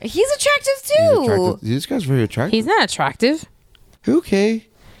pussy. He's attractive He's too. attractive. This guy's very attractive. He's not attractive. Okay.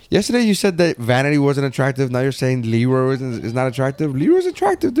 Yesterday you said that Vanity wasn't attractive. Now you're saying Leroy is not attractive. Leroy's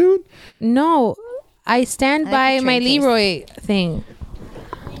attractive, dude. No, I stand by my Leroy thing.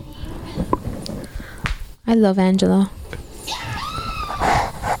 I love Angela.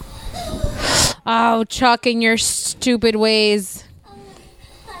 Oh, Chuck and your stupid ways.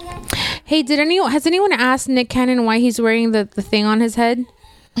 Hey, has anyone asked Nick Cannon why he's wearing the thing on his head?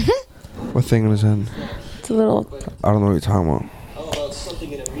 What thing on his head? It's a little... I don't know what you're talking about.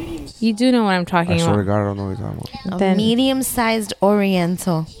 You do know what I'm talking I about. swear to God, I don't know what you're talking about. A medium-sized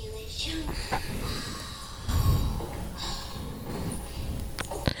Oriental.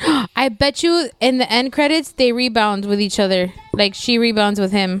 I bet you in the end credits they rebound with each other. Like she rebounds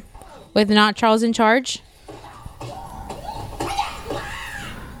with him, with not Charles in charge.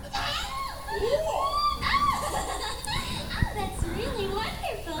 That's really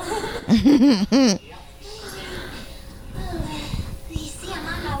wonderful. You see, I'm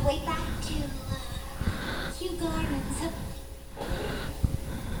on my way back to Kew Gardens.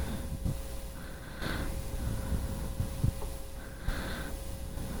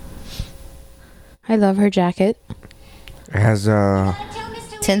 I love her jacket. It has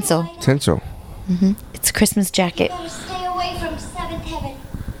tinsel. Tinsel. It's a Christmas jacket. Better stay away from Seventh Heaven.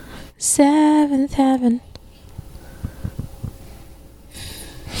 Seventh Heaven.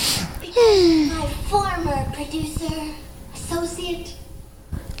 Because my former producer, associate,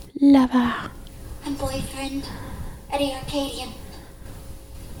 Lover. and boyfriend, Eddie Arcadian.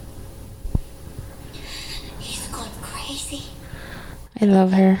 He's gone crazy. I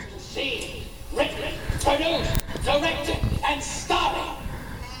love her. Written, produced, directed, and starring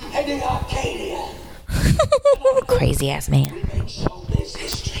Eddie Arcadia. Crazy ass man.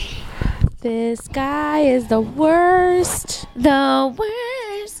 This guy is the worst. The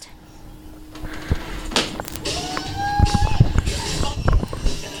worst.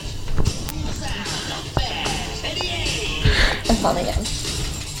 I'm falling down.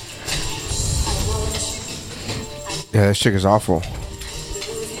 Yeah, this chick is awful.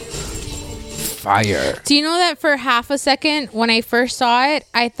 Fire. Do you know that for half a second when I first saw it,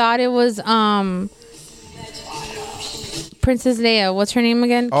 I thought it was Princess Leia. What's her name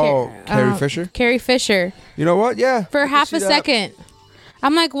again? Oh, Carrie Fisher? Carrie Fisher. You know what? Yeah. For I can half see a that. second.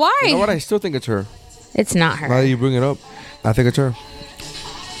 I'm like, why? You know what? I still think it's her. It's not Now her. that you bring it up, I think it's her.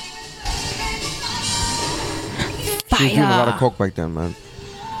 She was doing a lot of coke back then, man.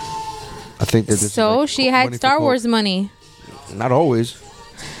 I think that this is So like she money had for Star coke. Wars money. Not always.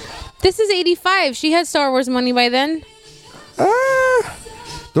 This is 85. She had Star Wars money by then.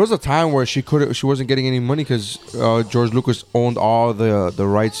 There was a time where she wasn't getting any money because George Lucas owned all the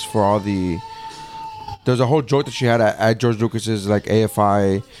rights for all the. There's a whole joke that she had at George Lucas's like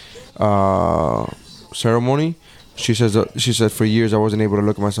AFI ceremony. She said for years I wasn't able to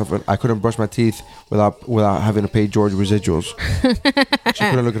look at myself and I couldn't brush my teeth without having to pay George residuals. She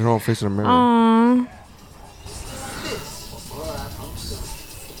couldn't look at her own face in the mirror. Aww.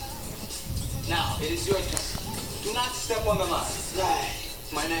 Now, it is your turn. Do not step on the line. Right.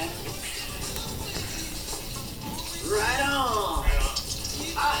 My man. Right on.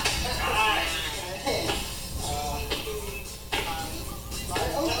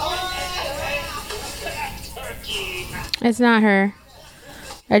 It's not her.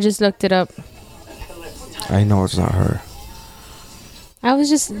 I just looked it up. I know it's not her. I was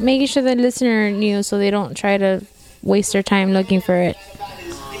just making sure the listener knew so they don't try to waste their time looking for it.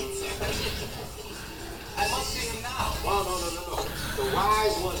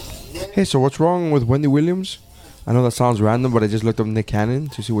 Hey, so what's wrong with Wendy Williams? I know that sounds random, but I just looked up Nick Cannon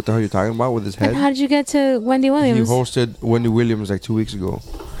to see what the hell you're talking about with his head. And how did you get to Wendy He Williams? hosted Wendy Williams like 2 weeks ago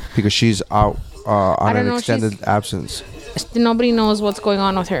because she's out on don't an know, extended absence. Nobody knows what's going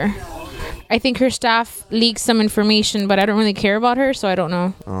on with her. I think her staff leaked some information, but I don't really care about her, so I don't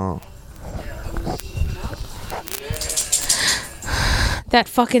know. Oh. That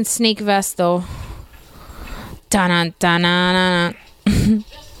fucking snake vest, though. Dun dun dun dun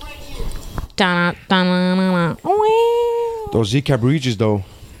dun. Those Z-cap breeches, though.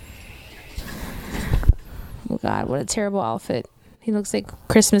 Oh God, what a terrible outfit. He looks like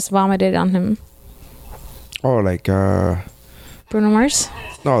Christmas vomited on him. Oh, like Bruno Mars?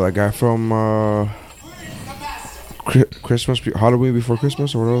 no, that guy from Christmas, Halloween Before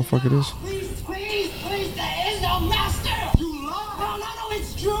Christmas, or whatever the fuck it is. Please, there is no master! You lie! No,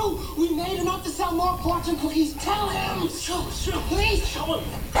 it's true! We made enough to sell more fortune cookies. Tell him! Sure, please! Show him!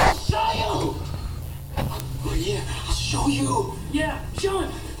 I'll show you! Oh, yeah, I'll show you! Yeah, show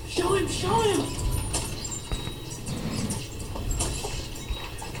him! Show him!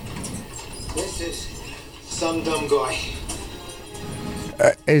 This is some dumb guy.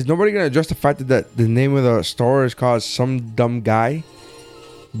 Is nobody gonna address the fact that the name of the store is called Some Dumb Guy,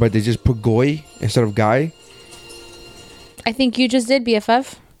 but they just put Goy instead of Guy? I think you just did,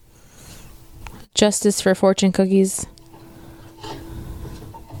 BFF. Justice for fortune cookies.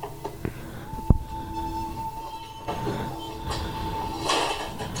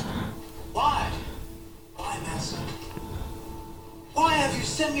 Why, Master? Why have you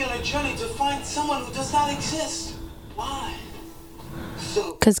sent me on a journey to find someone who does not exist? Why?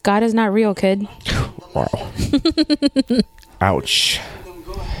 Because God is not real, kid. Wow. Ouch.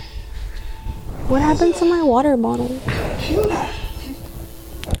 What happened to my water bottle?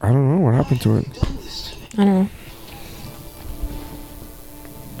 I don't know what happened to it. I don't know.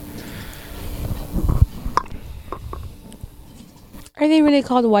 Are they really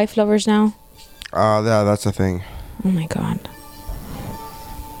called wife lovers now? Yeah, that's the thing. Oh my God.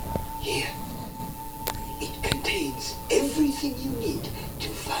 Here. It contains everything you need to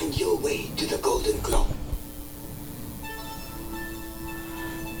find your way to the Golden Globe.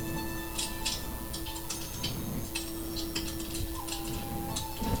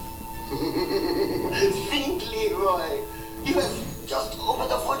 Think, Leroy. You have just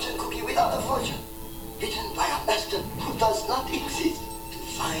opened a fortune cookie without a fortune. Written by a master who does not exist. To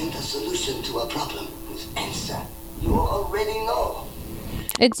find a solution to a problem whose answer you already know.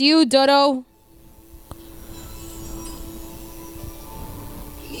 It's you, Dodo.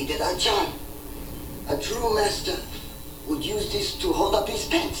 Needed a charm. A true master would use this to hold up his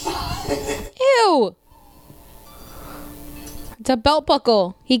pants. Ew. It's a belt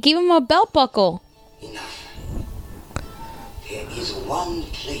buckle. He gave him a belt buckle. There is one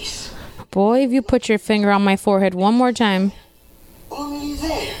place. Boy, if you put your finger on my forehead one more time. Only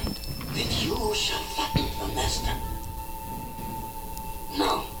there that you shall find the master.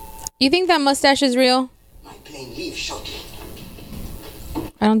 Now, You think that mustache is real? my plane leaves shortly.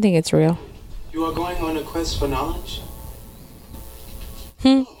 I don't think it's real. You are going on a quest for knowledge?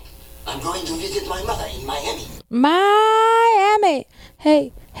 I'm going to visit my mother in Miami. Miami.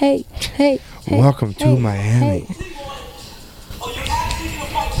 Hey. Welcome to Miami.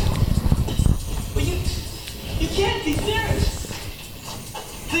 You can't be serious.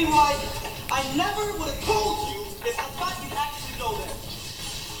 Leroy, I never would have told you if I thought you'd actually go there.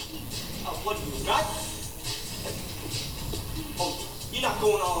 What are you, nuts? Oh, you're not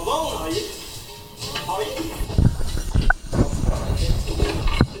going all alone, are you? Are you? Then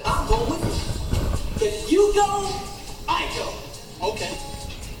I'm going with you. If you go, I go. Okay.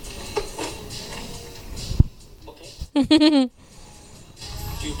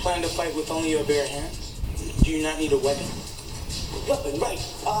 Do you plan to fight with only your bare hands? Do you not need a weapon? Weapon, right.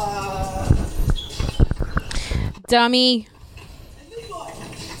 Dummy.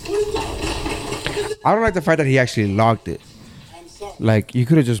 I don't like the fact that he actually locked it. Like, you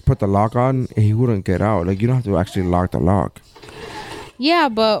could have just put the lock on and he wouldn't get out. Like, you don't have to actually lock the lock. Yeah,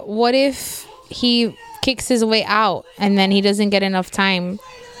 but what if he kicks his way out and then he doesn't get enough time?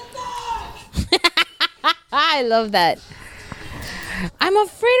 I love that. I'm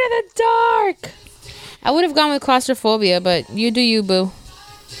afraid of the dark. I would have gone with claustrophobia, but you do you, boo.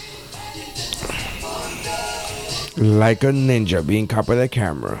 Like a ninja being caught by the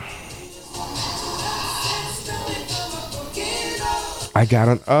camera. I got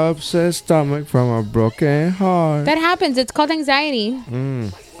an upset stomach from a broken heart. That happens. It's called anxiety.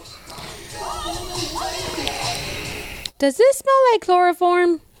 Does this smell like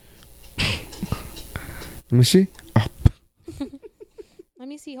chloroform? Let me see. Oh. Let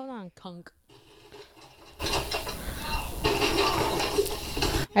me see. Hold on, Kunk.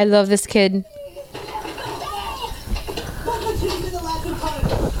 I love this kid.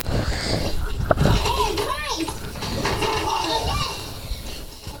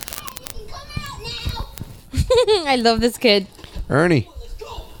 I love this kid. Ernie.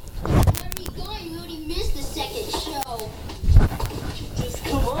 Where are you going? We already missed the second show.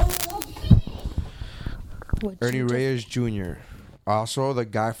 Ernie Reyes Jr. Also, the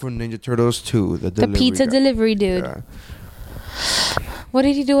guy from Ninja Turtles 2. The pizza guy. delivery dude. Yeah. What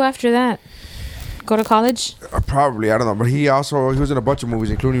did he do after that? Go to college? Probably, I don't know. But he was in a bunch of movies,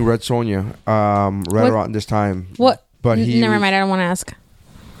 including Red Sonja, right around this time. What? But he Never mind. I don't want to ask.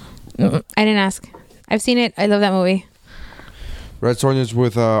 I didn't ask. I've seen it. I love that movie. Red Sonja's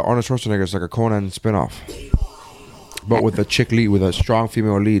with Arnold Schwarzenegger. It's like a Conan spinoff. But with a chick lead, with a strong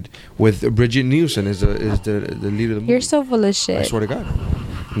female lead. With Bridget Nielsen is the lead of the movie. You're so full of shit. I swear to God.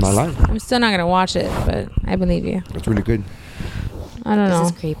 I'm not lying. I'm still not going to watch it, but I believe you. It's really good. I don't know.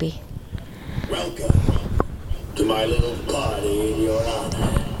 This is creepy. Welcome to my little party in your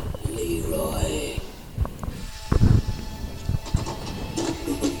honor, Leroy.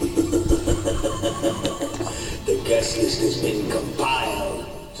 The guest list has been compiled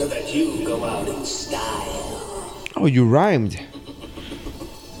so that you go out in style. Oh, you rhymed.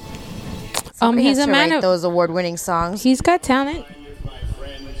 He's a man of those award-winning songs. He's got talent. My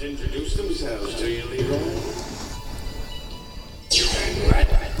friends introduce themselves to you, Leroy. And let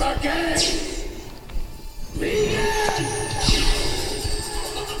the game begin!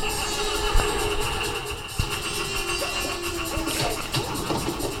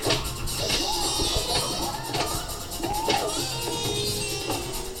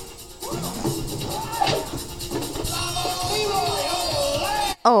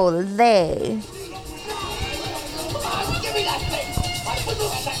 Olay. Give me that thing! I put you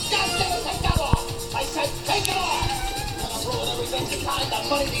at the goddamn off! I said take it off! I'm ruin everything, the time, the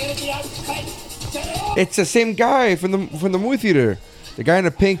money, the energy I've spent! Get it off! It's the same guy from the movie theater. The guy in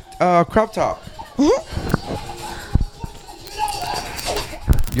the pink crop top. You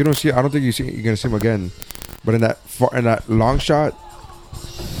don't see. I don't think you're gonna see him again. But in that long shot.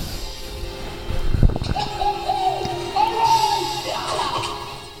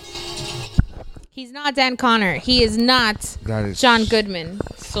 He's not Dan Connor. He is not That is John Goodman.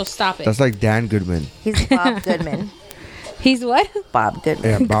 So stop it. That's like Dan Goodman. He's Bob Goodman. He's what? Bob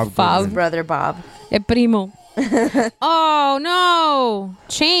Goodman. Yeah, Bob. Bob. Goodman. Brother Bob. El primo. Oh no!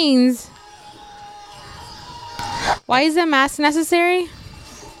 Chains. Why is the mask necessary?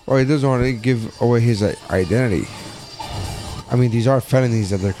 Oh, he doesn't want to give away his identity. I mean, these are felonies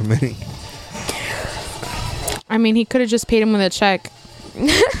that they're committing. I mean, he could have just paid him with a check.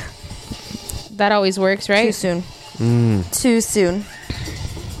 That always works, right? Too soon. Too soon.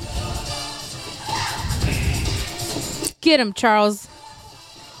 Get him, Charles.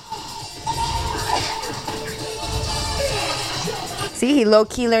 See, he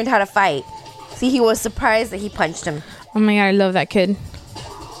low-key learned how to fight. See, he was surprised that he punched him. Oh my god, I love that kid.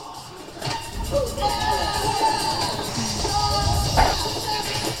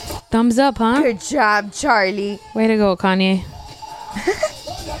 Thumbs up, huh? Good job, Charlie. Way to go, Kanye.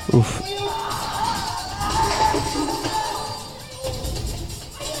 Oof.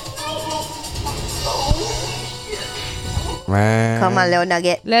 Man. Come on, little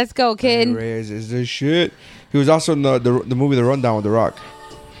nugget. Let's go, kid. Reyes is the shit. He was also in the movie The Rundown with The Rock.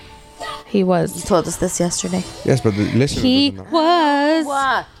 He was. You told us this yesterday. Yes, but the listener He doesn't know. was.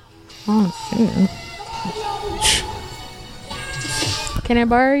 What? Oh, shoot. Can I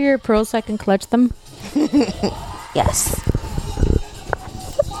borrow your pearls so I can clutch them? Yes.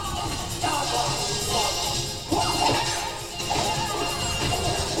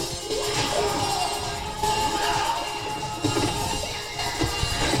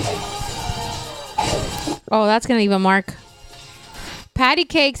 Oh, that's gonna leave a mark. Patty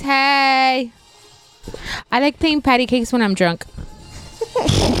cakes, hey! I like playing patty cakes when I'm drunk.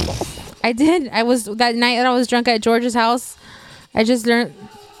 I did. I was that night that I was drunk at George's house. I just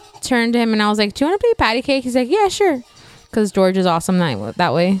turned to him and I was like, "Do you want to play patty cake?" He's like, "Yeah, sure," because George is awesome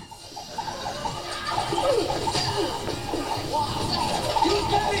that way.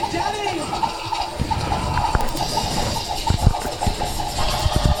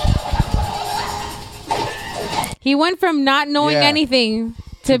 He went from not knowing anything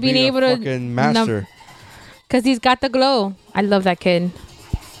to being able to fucking master. Because he's got the glow. I love that kid.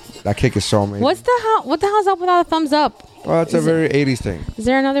 That kick is so amazing. What the hell's up without a thumbs up? Well, that's a very 80s thing. Is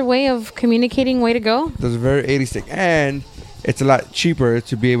there another way of communicating way to go? That's a very 80s thing. And it's a lot cheaper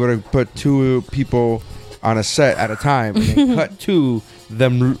to be able to put two people on a set at a time and then cut to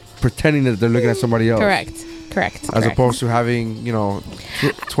them pretending that they're looking at somebody else. Correct. As opposed to having,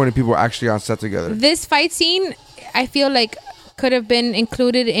 20 people actually on set together. This fight scene, I feel like could have been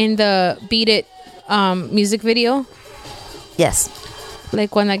included in the Beat It music video. Yes.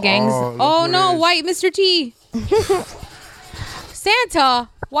 Like when the gangs... Oh no, white Mr. T. Santa,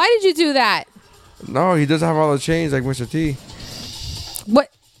 why did you do that? No, he doesn't have all the chains like Mr. T.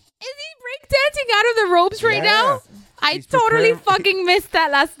 What? Is he dancing out of the ropes right Yeah. now? I totally preparing- fucking missed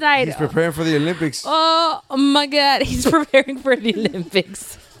that last night. He's preparing for the Olympics. Oh my god, he's preparing for the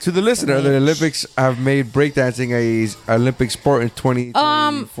Olympics. To the listener, the Olympics have made breakdancing a Olympic sport in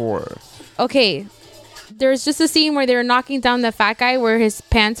 2024. Okay, there's just a scene where they were knocking down the fat guy where his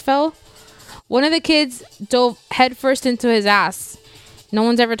pants fell. One of the kids dove headfirst into his ass. No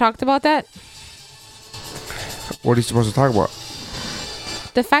one's ever talked about that. What are you supposed to talk about?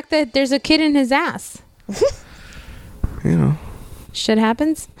 The fact that there's a kid in his ass. You know, Shit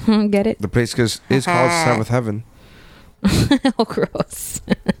happens. Get it? the place is called Seventh Heaven. Oh, gross.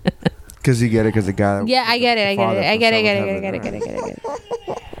 Because you get it, because the guy. Yeah, I get it. I get father it. I from get it. I Seventh get it. I Heaven, get it. I get it. I get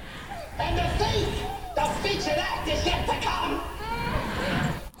it. And the featured act is yet to come.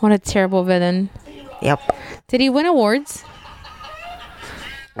 What a terrible villain. Yep. Did he win awards?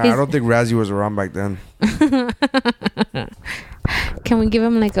 I don't think Razzie was around back then. Can we give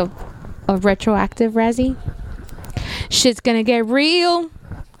him like a retroactive Razzie? Shit's gonna get real.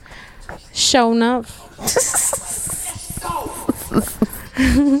 Show enough.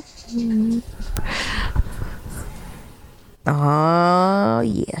 Oh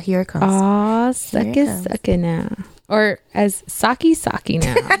yeah, here it comes. Aw, suck Here it it, comes. suck it now. Or as Saki Saki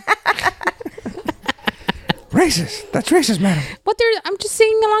now. Racist. That's racist, madam. What I'm just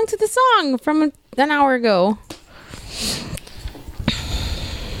singing along to the song from an hour ago.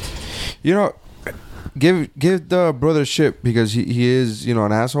 You know, give the brother shit because he is, you know,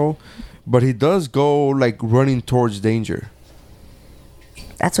 an asshole, but he does go like running towards danger.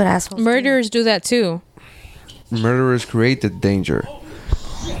 That's what assholes Murderers do that too. Murderers create the danger.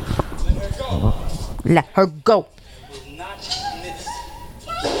 Let her go.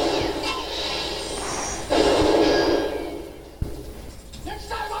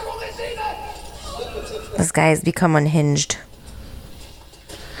 This guy has become unhinged.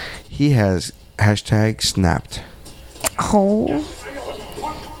 He has hashtag snapped. Oh.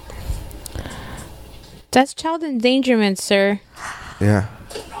 That's child endangerment, sir. Yeah.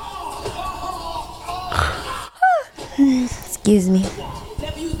 Excuse me.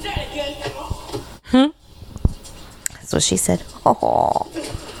 Huh? That's what she said. Oh.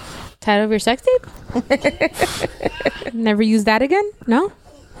 Title of your sex tape? Never use that again? No?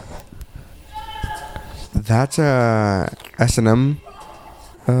 That's a S&M.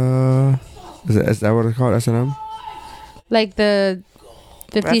 Is that what it's called? S&M? Like the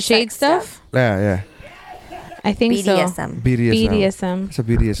 50 Rough Shades sex stuff? Yeah. I think BDSM. so. BDSM. It's a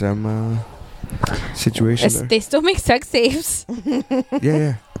BDSM situation. there. They still make sex tapes.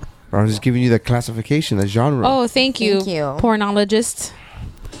 Yeah. I'm just giving you the classification, the genre. Oh, thank you. Thank you. Pornologist.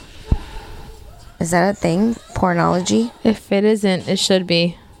 Is that a thing? Pornology? If it isn't, it should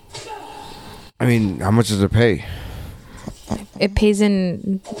be. I mean, how much does it pay? It pays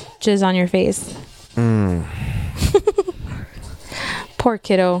in jizz on your face. Poor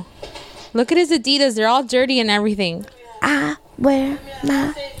kiddo. Look at his Adidas. They're all dirty and everything. I wear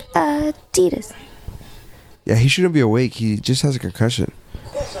my Adidas. Yeah, he shouldn't be awake. He just has a concussion.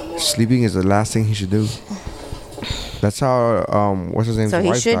 Sleeping is the last thing he should do. That's how, what's his name's So he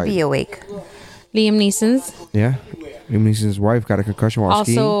wife should died. be awake. Liam Neeson's. Yeah. Liam Neeson's wife got a concussion while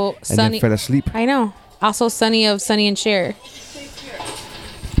skiing Also, and Sonny. then fell asleep. I know. Also, Sonny of Sonny and Cher.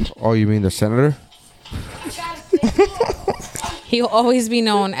 Oh, you mean the senator? He'll always be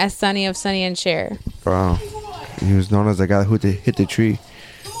known as Sonny of Sonny and Cher. Wow. He was known as the guy who hit the tree.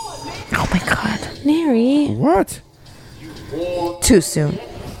 Oh my god. Nary. What? Too soon.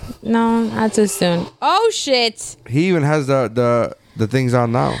 No, not too soon. Oh shit! He even has the things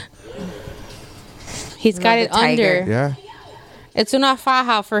on now. He's got it under. Yeah. It's una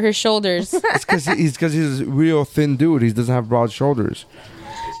faja for his shoulders. It's because he's a real thin dude. He doesn't have broad shoulders.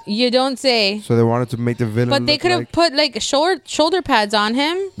 You don't say. So they wanted to make the villain. But they look could have like- put like shoulder pads on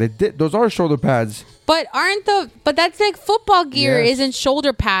him. They did. Those are shoulder pads. But but that's like football gear Yes. isn't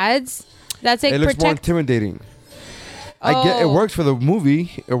shoulder pads. That's like It looks more protect. intimidating. I get it Oh. works for the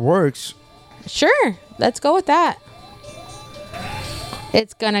movie. It works. Sure, let's go with that.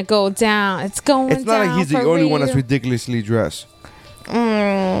 It's gonna go down. It's going It's not down. like he's the for only one that's real. ridiculously dressed.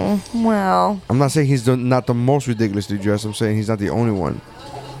 Well. I'm not saying he's not the most ridiculously dressed. I'm saying he's not the only one.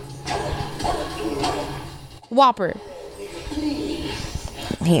 Whopper,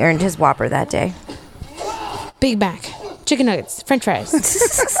 He earned his Whopper that day. Big Mac, chicken nuggets, French fries,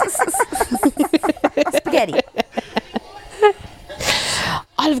 Spaghetti.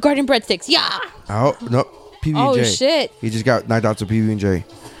 Olive Garden breadsticks. Yeah. Oh no, PB&J. Oh, shit. He just got knocked out to PB&J.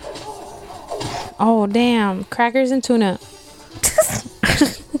 Oh damn, crackers and tuna.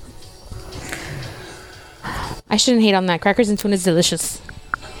 I shouldn't hate on that. Crackers and tuna is delicious.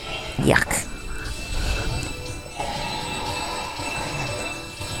 Yuck.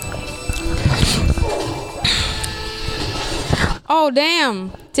 Oh,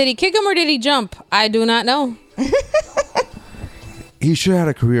 damn. Did he kick him or did he jump? I do not know. He should have had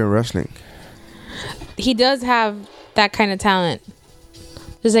a career in wrestling. He does have that kind of talent.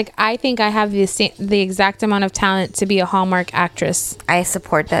 Just like, I think I have the exact amount of talent to be a Hallmark actress. I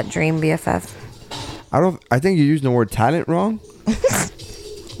support that dream, BFF. I think you're using the word talent wrong.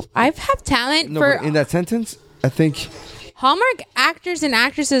 I've had talent for... in that sentence, I think... Hallmark actors and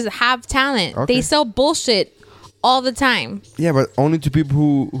actresses have talent. Okay. They sell bullshit all the time. Yeah, but only to people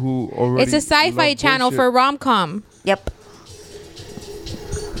who already... It's a sci-fi love channel bullshit. for rom-com. Yep.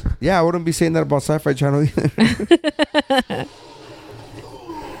 Yeah, I wouldn't be saying that about Sci-Fi Channel either.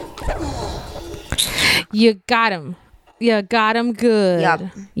 You got him. You got him good. Yep.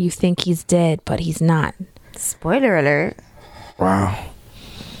 You think he's dead, but he's not. Spoiler alert. Wow.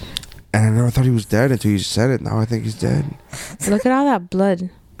 And I never thought he was dead until you said it. Now I think he's dead. Look at all that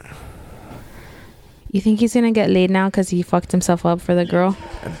blood. You think he's gonna get laid now because he fucked himself up for the girl?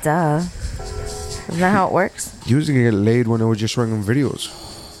 Duh. Isn't that how it works? He was gonna get laid when they were just showing him videos.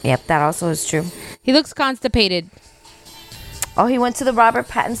 Yep, that also is true. He looks constipated. Oh, he went to the Robert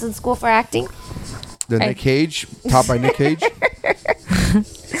Pattinson School for Acting? The Nick Cage, taught by Nick Cage.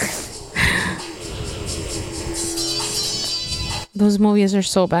 Those movies are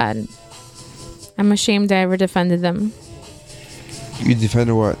so bad. I'm ashamed I ever defended them. You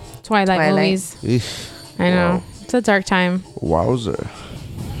defended what? Twilight movies. Eesh. I know. Wow. It's a dark time. Wowzer.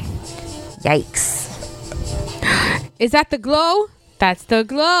 Yikes. Is that the glow? That's the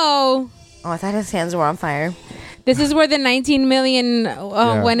glow. Oh, I thought his hands were on fire. This is where the 19 million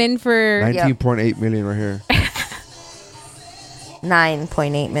went in for... 19.8 million right here.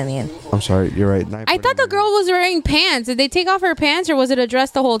 9.8 million. I'm sorry, you're right. I thought the girl was wearing pants. Did they take off her pants or was it a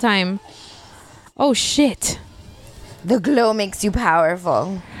dress the whole time? Oh, shit. The glow makes you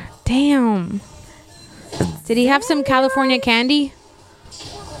powerful. Damn. Did he have some California candy?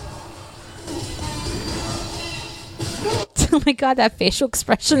 Oh my god, that facial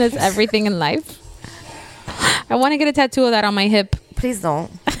expression is everything in life. I want to get a tattoo of that on my hip. Please don't.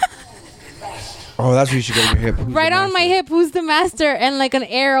 Oh, that's what you should get on your hip. Who's Right the on my master? hip, who's the master? And like an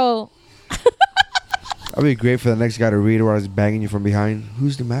arrow. That'd be great for the next guy to read it while he's banging you from behind.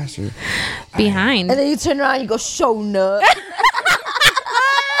 Who's the master? Behind. And then you turn around and you go, show nut.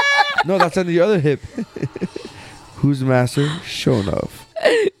 No, that's on the other hip. Who's the master? Show enough.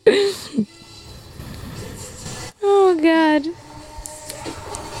 Oh god.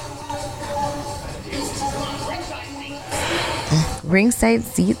 Ringside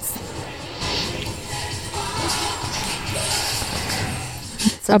seats.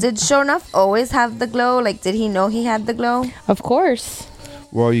 So did Shonuff always have the glow? Like, did he know he had the glow? Of course.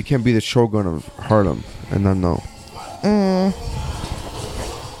 Well, you can't be the shogun of Harlem and not know.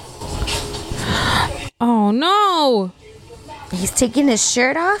 Oh no. He's taking his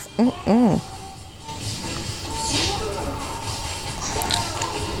shirt off?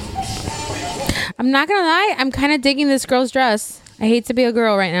 I'm not gonna lie, I'm kind of digging this girl's dress. I hate to be a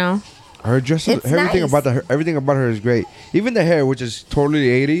girl right now. Her dress, It's everything nice. everything about her is great. Even the hair, which is totally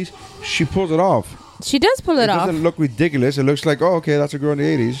the 80s, she pulls it off. She does pull it off. doesn't look ridiculous. It looks like, oh, okay, that's a girl in the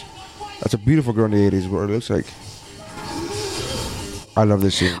 80s. That's a beautiful girl in the 80s, what it looks like. I love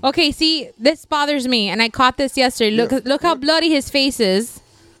this scene. Okay, see, this bothers me, and I caught this yesterday. Look how bloody his face is.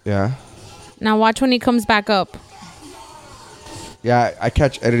 Yeah. Now watch when he comes back up. Yeah, I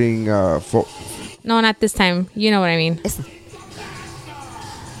catch editing No, not this time. You know what I mean.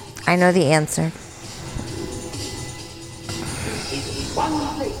 I know the answer.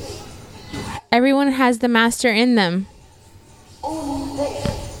 Everyone has the master in them.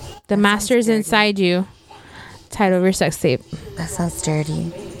 The master's inside you. Title of your sex tape. That sounds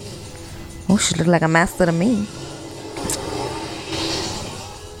dirty. Oh, she looked like a master to me.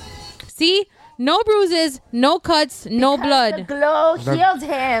 See? No bruises, no cuts, no blood. The glow healed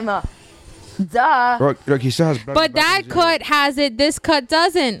him. Duh. Look, he still has blood. But that cut has it. This cut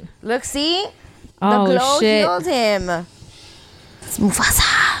doesn't. Look, see? Oh, the glow shit. healed him. It's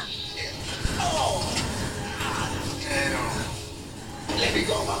Mufasa.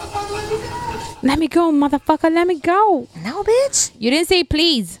 Let me go, motherfucker. Let me go. No, bitch. You didn't say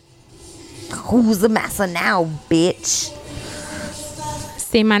please. Who's the master now, bitch?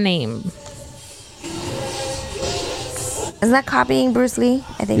 Say my name. Isn't that copying Bruce Lee?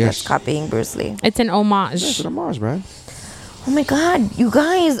 I think Yes. that's copying Bruce Lee. It's an homage. Yeah, it's an homage, man. Oh my god, you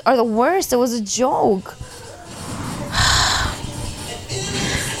guys are the worst. It was a joke.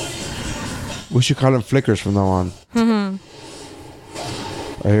 We should call him Flickers from now on.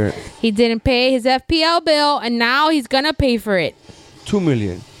 I hear it. He didn't pay his FPL bill, and now he's gonna pay for it. 2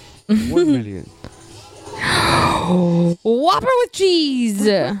 million. 1 million. Whopper with cheese.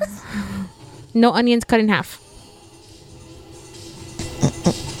 No onions cut in half.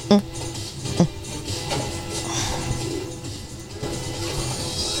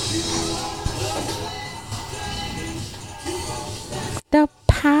 The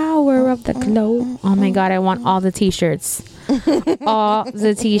power of the glow. Oh my god, I want all the t-shirts. All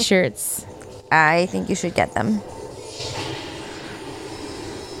the t-shirts. I think you should get them.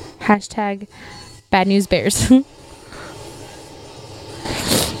 Hashtag bad news bears.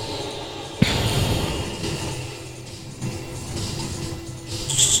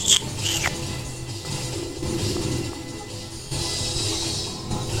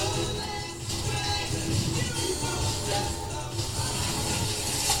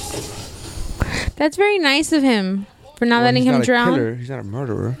 That's very nice of him for not letting him drown. Killer. He's not a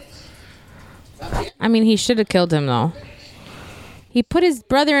murderer. I mean, he should have killed him though. He put his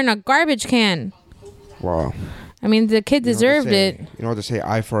brother in a garbage can. Wow. I mean, the kid deserved it. You know what to say?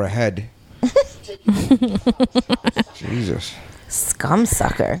 Eye for a head. Jesus. Scum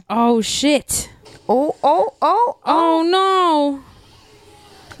sucker. Oh shit. Oh no.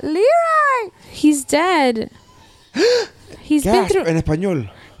 Leroy. He's dead. He's been Gasp through. en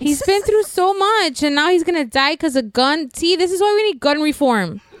español. He's been through so much, and now he's gonna die because of gun. See, this is why we need gun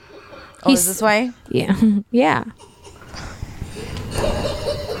reform. Oh, is this why? Yeah, yeah.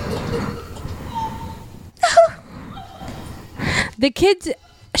 The kid,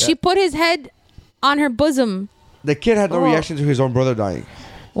 she put his head on her bosom. The kid had no reaction to his own brother dying.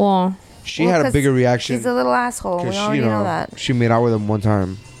 Well, She had a bigger reaction. He's a little asshole. We 'cause already know that. She made out with him one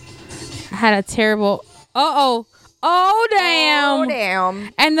time. had a terrible. Oh damn! Oh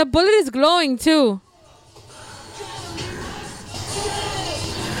damn! And the bullet is glowing too.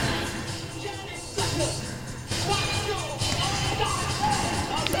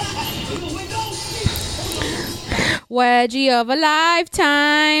 Wedgie of a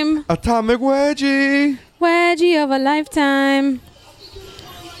lifetime. Atomic wedgie. Wedgie of a lifetime.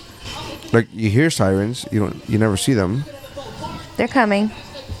 Like, you hear sirens, you never see them. They're coming.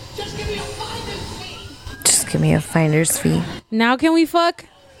 Just give me a finder's fee. Now can we fuck?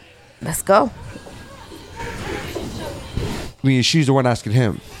 Let's go. I mean, she's the one asking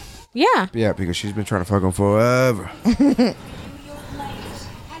him. Yeah. Yeah, because she's been trying to fuck him forever. How do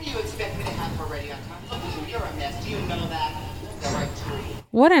you expect me to have her ready on time? Look, you're a mess. Do you know that? The right time.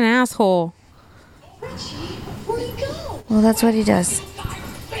 What an asshole. Well, that's what he does.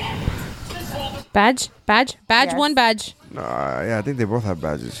 Badge? Yes. One badge. Yeah, I think they both have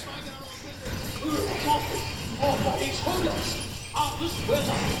badges.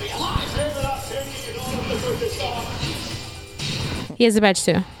 He has a badge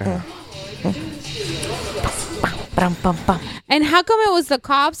too. And how come it was the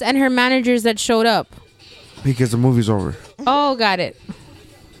cops and her managers that showed up? Because the movie's over. Oh, got it.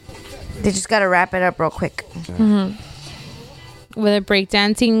 They just gotta wrap it up real quick. Mm-hmm. With a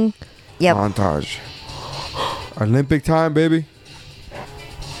breakdancing. Yep. Montage. Olympic time, baby.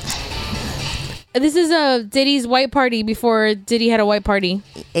 This is a Diddy's white party before Diddy had a white party.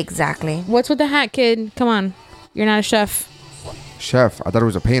 Exactly. What's with the hat, kid? Come on. You're not a chef. Chef, I thought it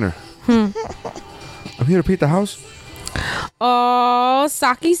was a painter. I'm here to paint the house. Oh,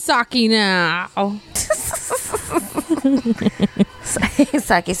 Saki now.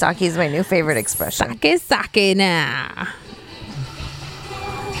 Saki is my new favorite expression. Saki now.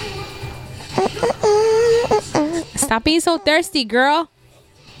 Stop being so thirsty, girl.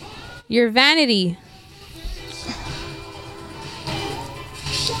 Your vanity.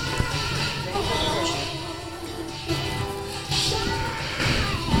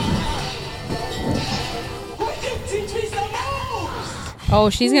 Oh,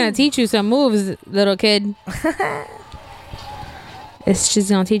 she's gonna teach you some moves, little kid. She's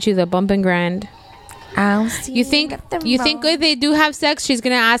gonna teach you the bump and grind. I'll see. You think if they do have sex, she's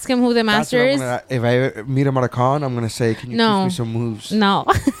gonna ask him who the master is? If I meet him at a con, I'm gonna say, "Can you teach me some moves?" No.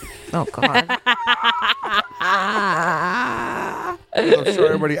 Oh God. I'm sure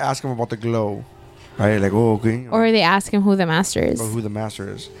everybody ask him about the glow, right? Like, oh, okay. Or they ask him who the master is. Or who the master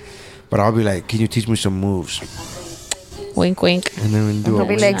is. But I'll be like, "Can you teach me some moves?" Wink, wink. And then we'll do He'll a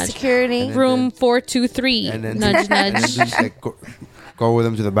be wink. like, Nudge. security. Room 423. And then Nudge, and then nudge. just like go with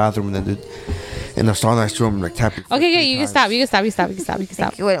him to the bathroom, and then in the stall next to him, like tap it. Okay, good. You can stop. You can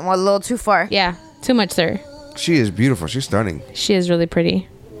stop. You went a little too far. Yeah, too much, sir. She is beautiful. She's stunning. She is really pretty.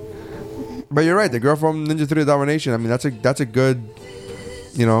 But you're right. The girl from Ninja 3 Domination. I mean, that's a good,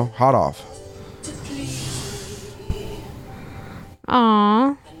 hot off.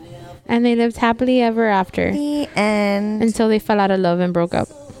 Aww. And they lived happily ever after. The end. Until they fell out of love and broke up.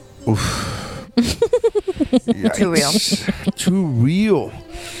 Oof. Too real. Too real.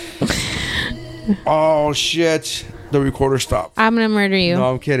 Oh shit! The recorder stopped. I'm gonna murder you.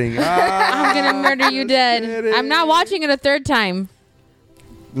 No, I'm kidding. I'm gonna murder you dead. I'm not watching it a third time.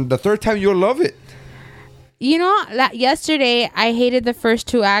 The third time you'll love it. You know, yesterday I hated the first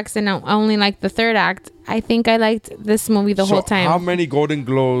 2 acts and I only liked the third act. I think I liked this movie the whole time. How many Golden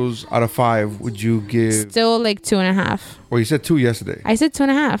Globes out of 5 would you give? Still like 2.5. Well, you said 2 yesterday. I said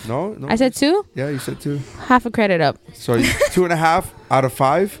 2.5. No. I said 2? Yeah, you said 2. Half a credit up. So 2.5 out of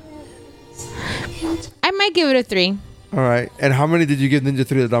 5? I might give it a 3. All right. And how many did you give Ninja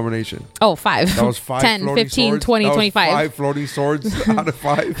 3 the Domination? Oh, 5. That was 5 10, floating 15, swords? 20, That was 25. 5 floating swords out of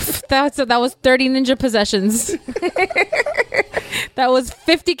 5. That was 30 ninja possessions. That was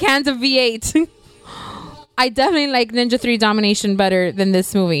 50 cans of V8. I definitely like Ninja 3 Domination better than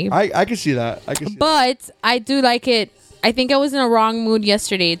this movie. I can see that. But I do like it. I think I was in a wrong mood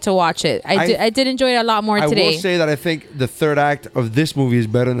yesterday to watch it. I did enjoy it a lot more today. I will say that I think the third act of this movie is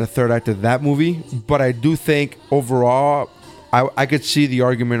better than the third act of that movie. But I do think overall, I could see the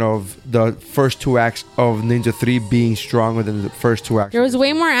argument of the first 2 acts of Ninja 3 being stronger than the first 2 acts. There was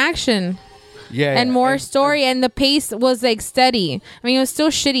way more action. Yeah, and more story, and the pace was like steady. I mean, it was still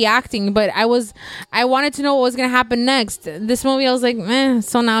shitty acting, but I wanted to know what was gonna happen next. This movie, I was like,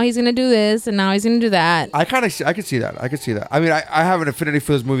 so now he's gonna do this, and now he's gonna do that. I could see that. I mean, I have an affinity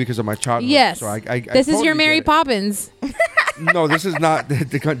for this movie because of my childhood. Yes, so this is your Mary Poppins. No, this is not.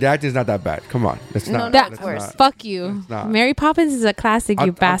 The acting is not that bad. Come on, it's not. That's worse. Fuck you. Mary Poppins is a classic,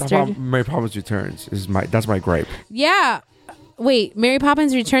 you bastard. Mary Poppins Returns that's my gripe. Yeah. Wait, Mary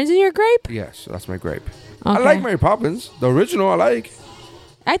Poppins Returns is your gripe? Yes, that's my gripe. Okay. I like Mary Poppins, the original. I like.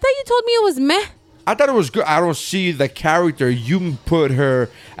 I thought you told me it was meh. I thought it was good. I don't see the character. You put her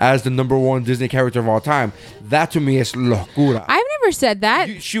as the #1 Disney character of all time. That to me is locura. I've never said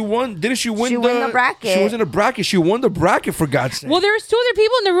that. She won. Didn't she win? She won the bracket. She was in the bracket. She won the bracket, for God's sake. Well, there was 2 other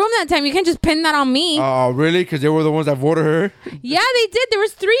people in the room that time. You can't just pin that on me. Oh, really? Because they were the ones that voted her? Yeah, they did. There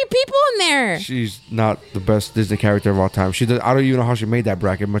was 3 people in there. She's not the best Disney character of all time. She does. I don't even know how she made that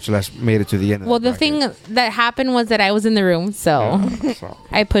bracket, much less made it to the end. Well, the thing that happened was that I was in the room, so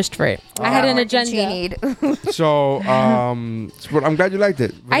I pushed for it. I had an agenda. So, but I'm glad you liked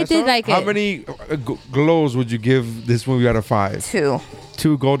it. I did like it. How many glows would you give this movie out of 5? 2.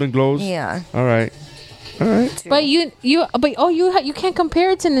 2 Golden Globes? Yeah. All right. But you can't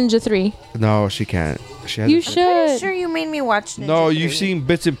compare it to Ninja 3. No, she can't. You should. I'm pretty sure you made me watch Ninja 3. You've seen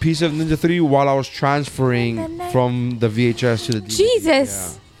bits and pieces of Ninja 3 while I was transferring from the VHS to the DVD.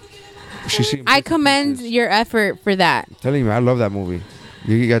 Jesus. Yeah. I commend your effort for that. I'm telling you, I love that movie.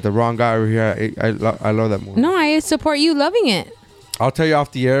 You got the wrong guy over here. I love that movie. No, I support you loving it. I'll tell you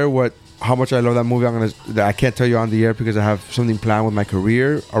off the air how much I love that movie. I can't tell you on the air because I have something planned with my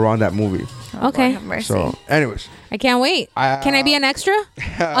career around that movie. Okay. So, anyways, I can't wait. Can I be an extra?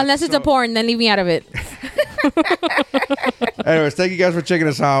 Unless it's a porn, then leave me out of it. Anyways, thank you guys for checking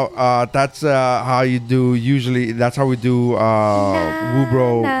us out. That's how you do usually. That's how we do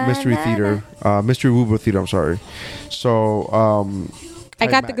Woobro Mystery Theater. Mystery Woobro Theater. I'm sorry. So I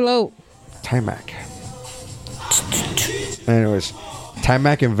got the glow. Timac. Anyways,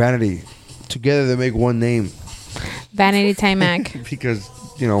 Timac and Vanity together they make one name. Vanity Timac. Because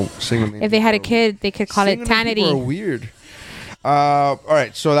single names. If they had a kid, they could call it Tanity. People are weird. All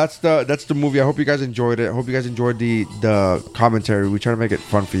right, so that's the movie. I hope you guys enjoyed it. I hope you guys enjoyed the commentary. We try to make it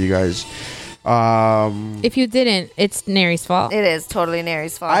fun for you guys. If you didn't, it's Neri's fault. It is totally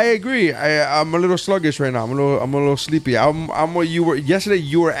Neri's fault. I agree. I'm a little sluggish right now. I'm a little sleepy. I'm what you were yesterday.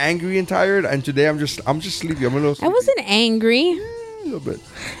 You were angry and tired, and today I'm just sleepy. I'm a little sleepy. I wasn't angry. A little bit.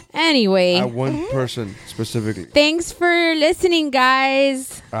 Anyway. At one person specifically. Thanks for listening,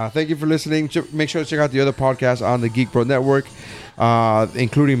 guys. Thank you for listening. Make sure to check out the other podcasts on the Geek Bro Network,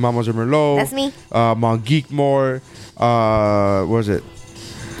 including Mamas and Merlot. That's me. Mount Geekmore. What was it?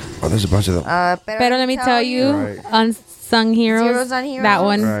 Oh, there's a bunch of them. Pero let me tell you, right. Unsung Heroes. Zeros on Heroes. That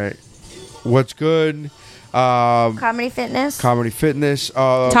one. Right. What's good? Comedy Fitness.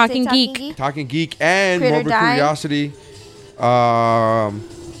 Talking Geek. Talking Geek and Critter Morbid Die. Curiosity.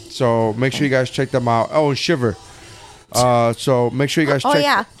 So make sure you guys check them out. Oh, and Shiver. So make sure you guys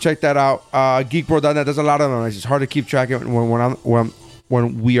check that out. Geekbro.net. There's a lot of them. It's hard to keep track of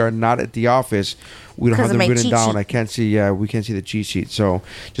when we are not at the office. We don't have them written down. I can't see. Yeah, we can't see the cheat sheet. So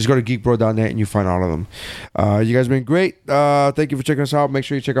just go to geekbro.net and you find all of them. You guys have been great. Thank you for checking us out. Make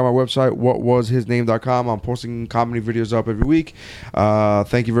sure you check out my website, whatwashisname.com. I'm posting comedy videos up every week.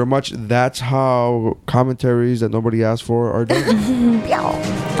 Thank you very much. That's how commentaries that nobody asked for are done. Meow.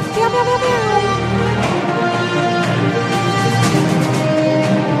 Meow, meow, meow, meow.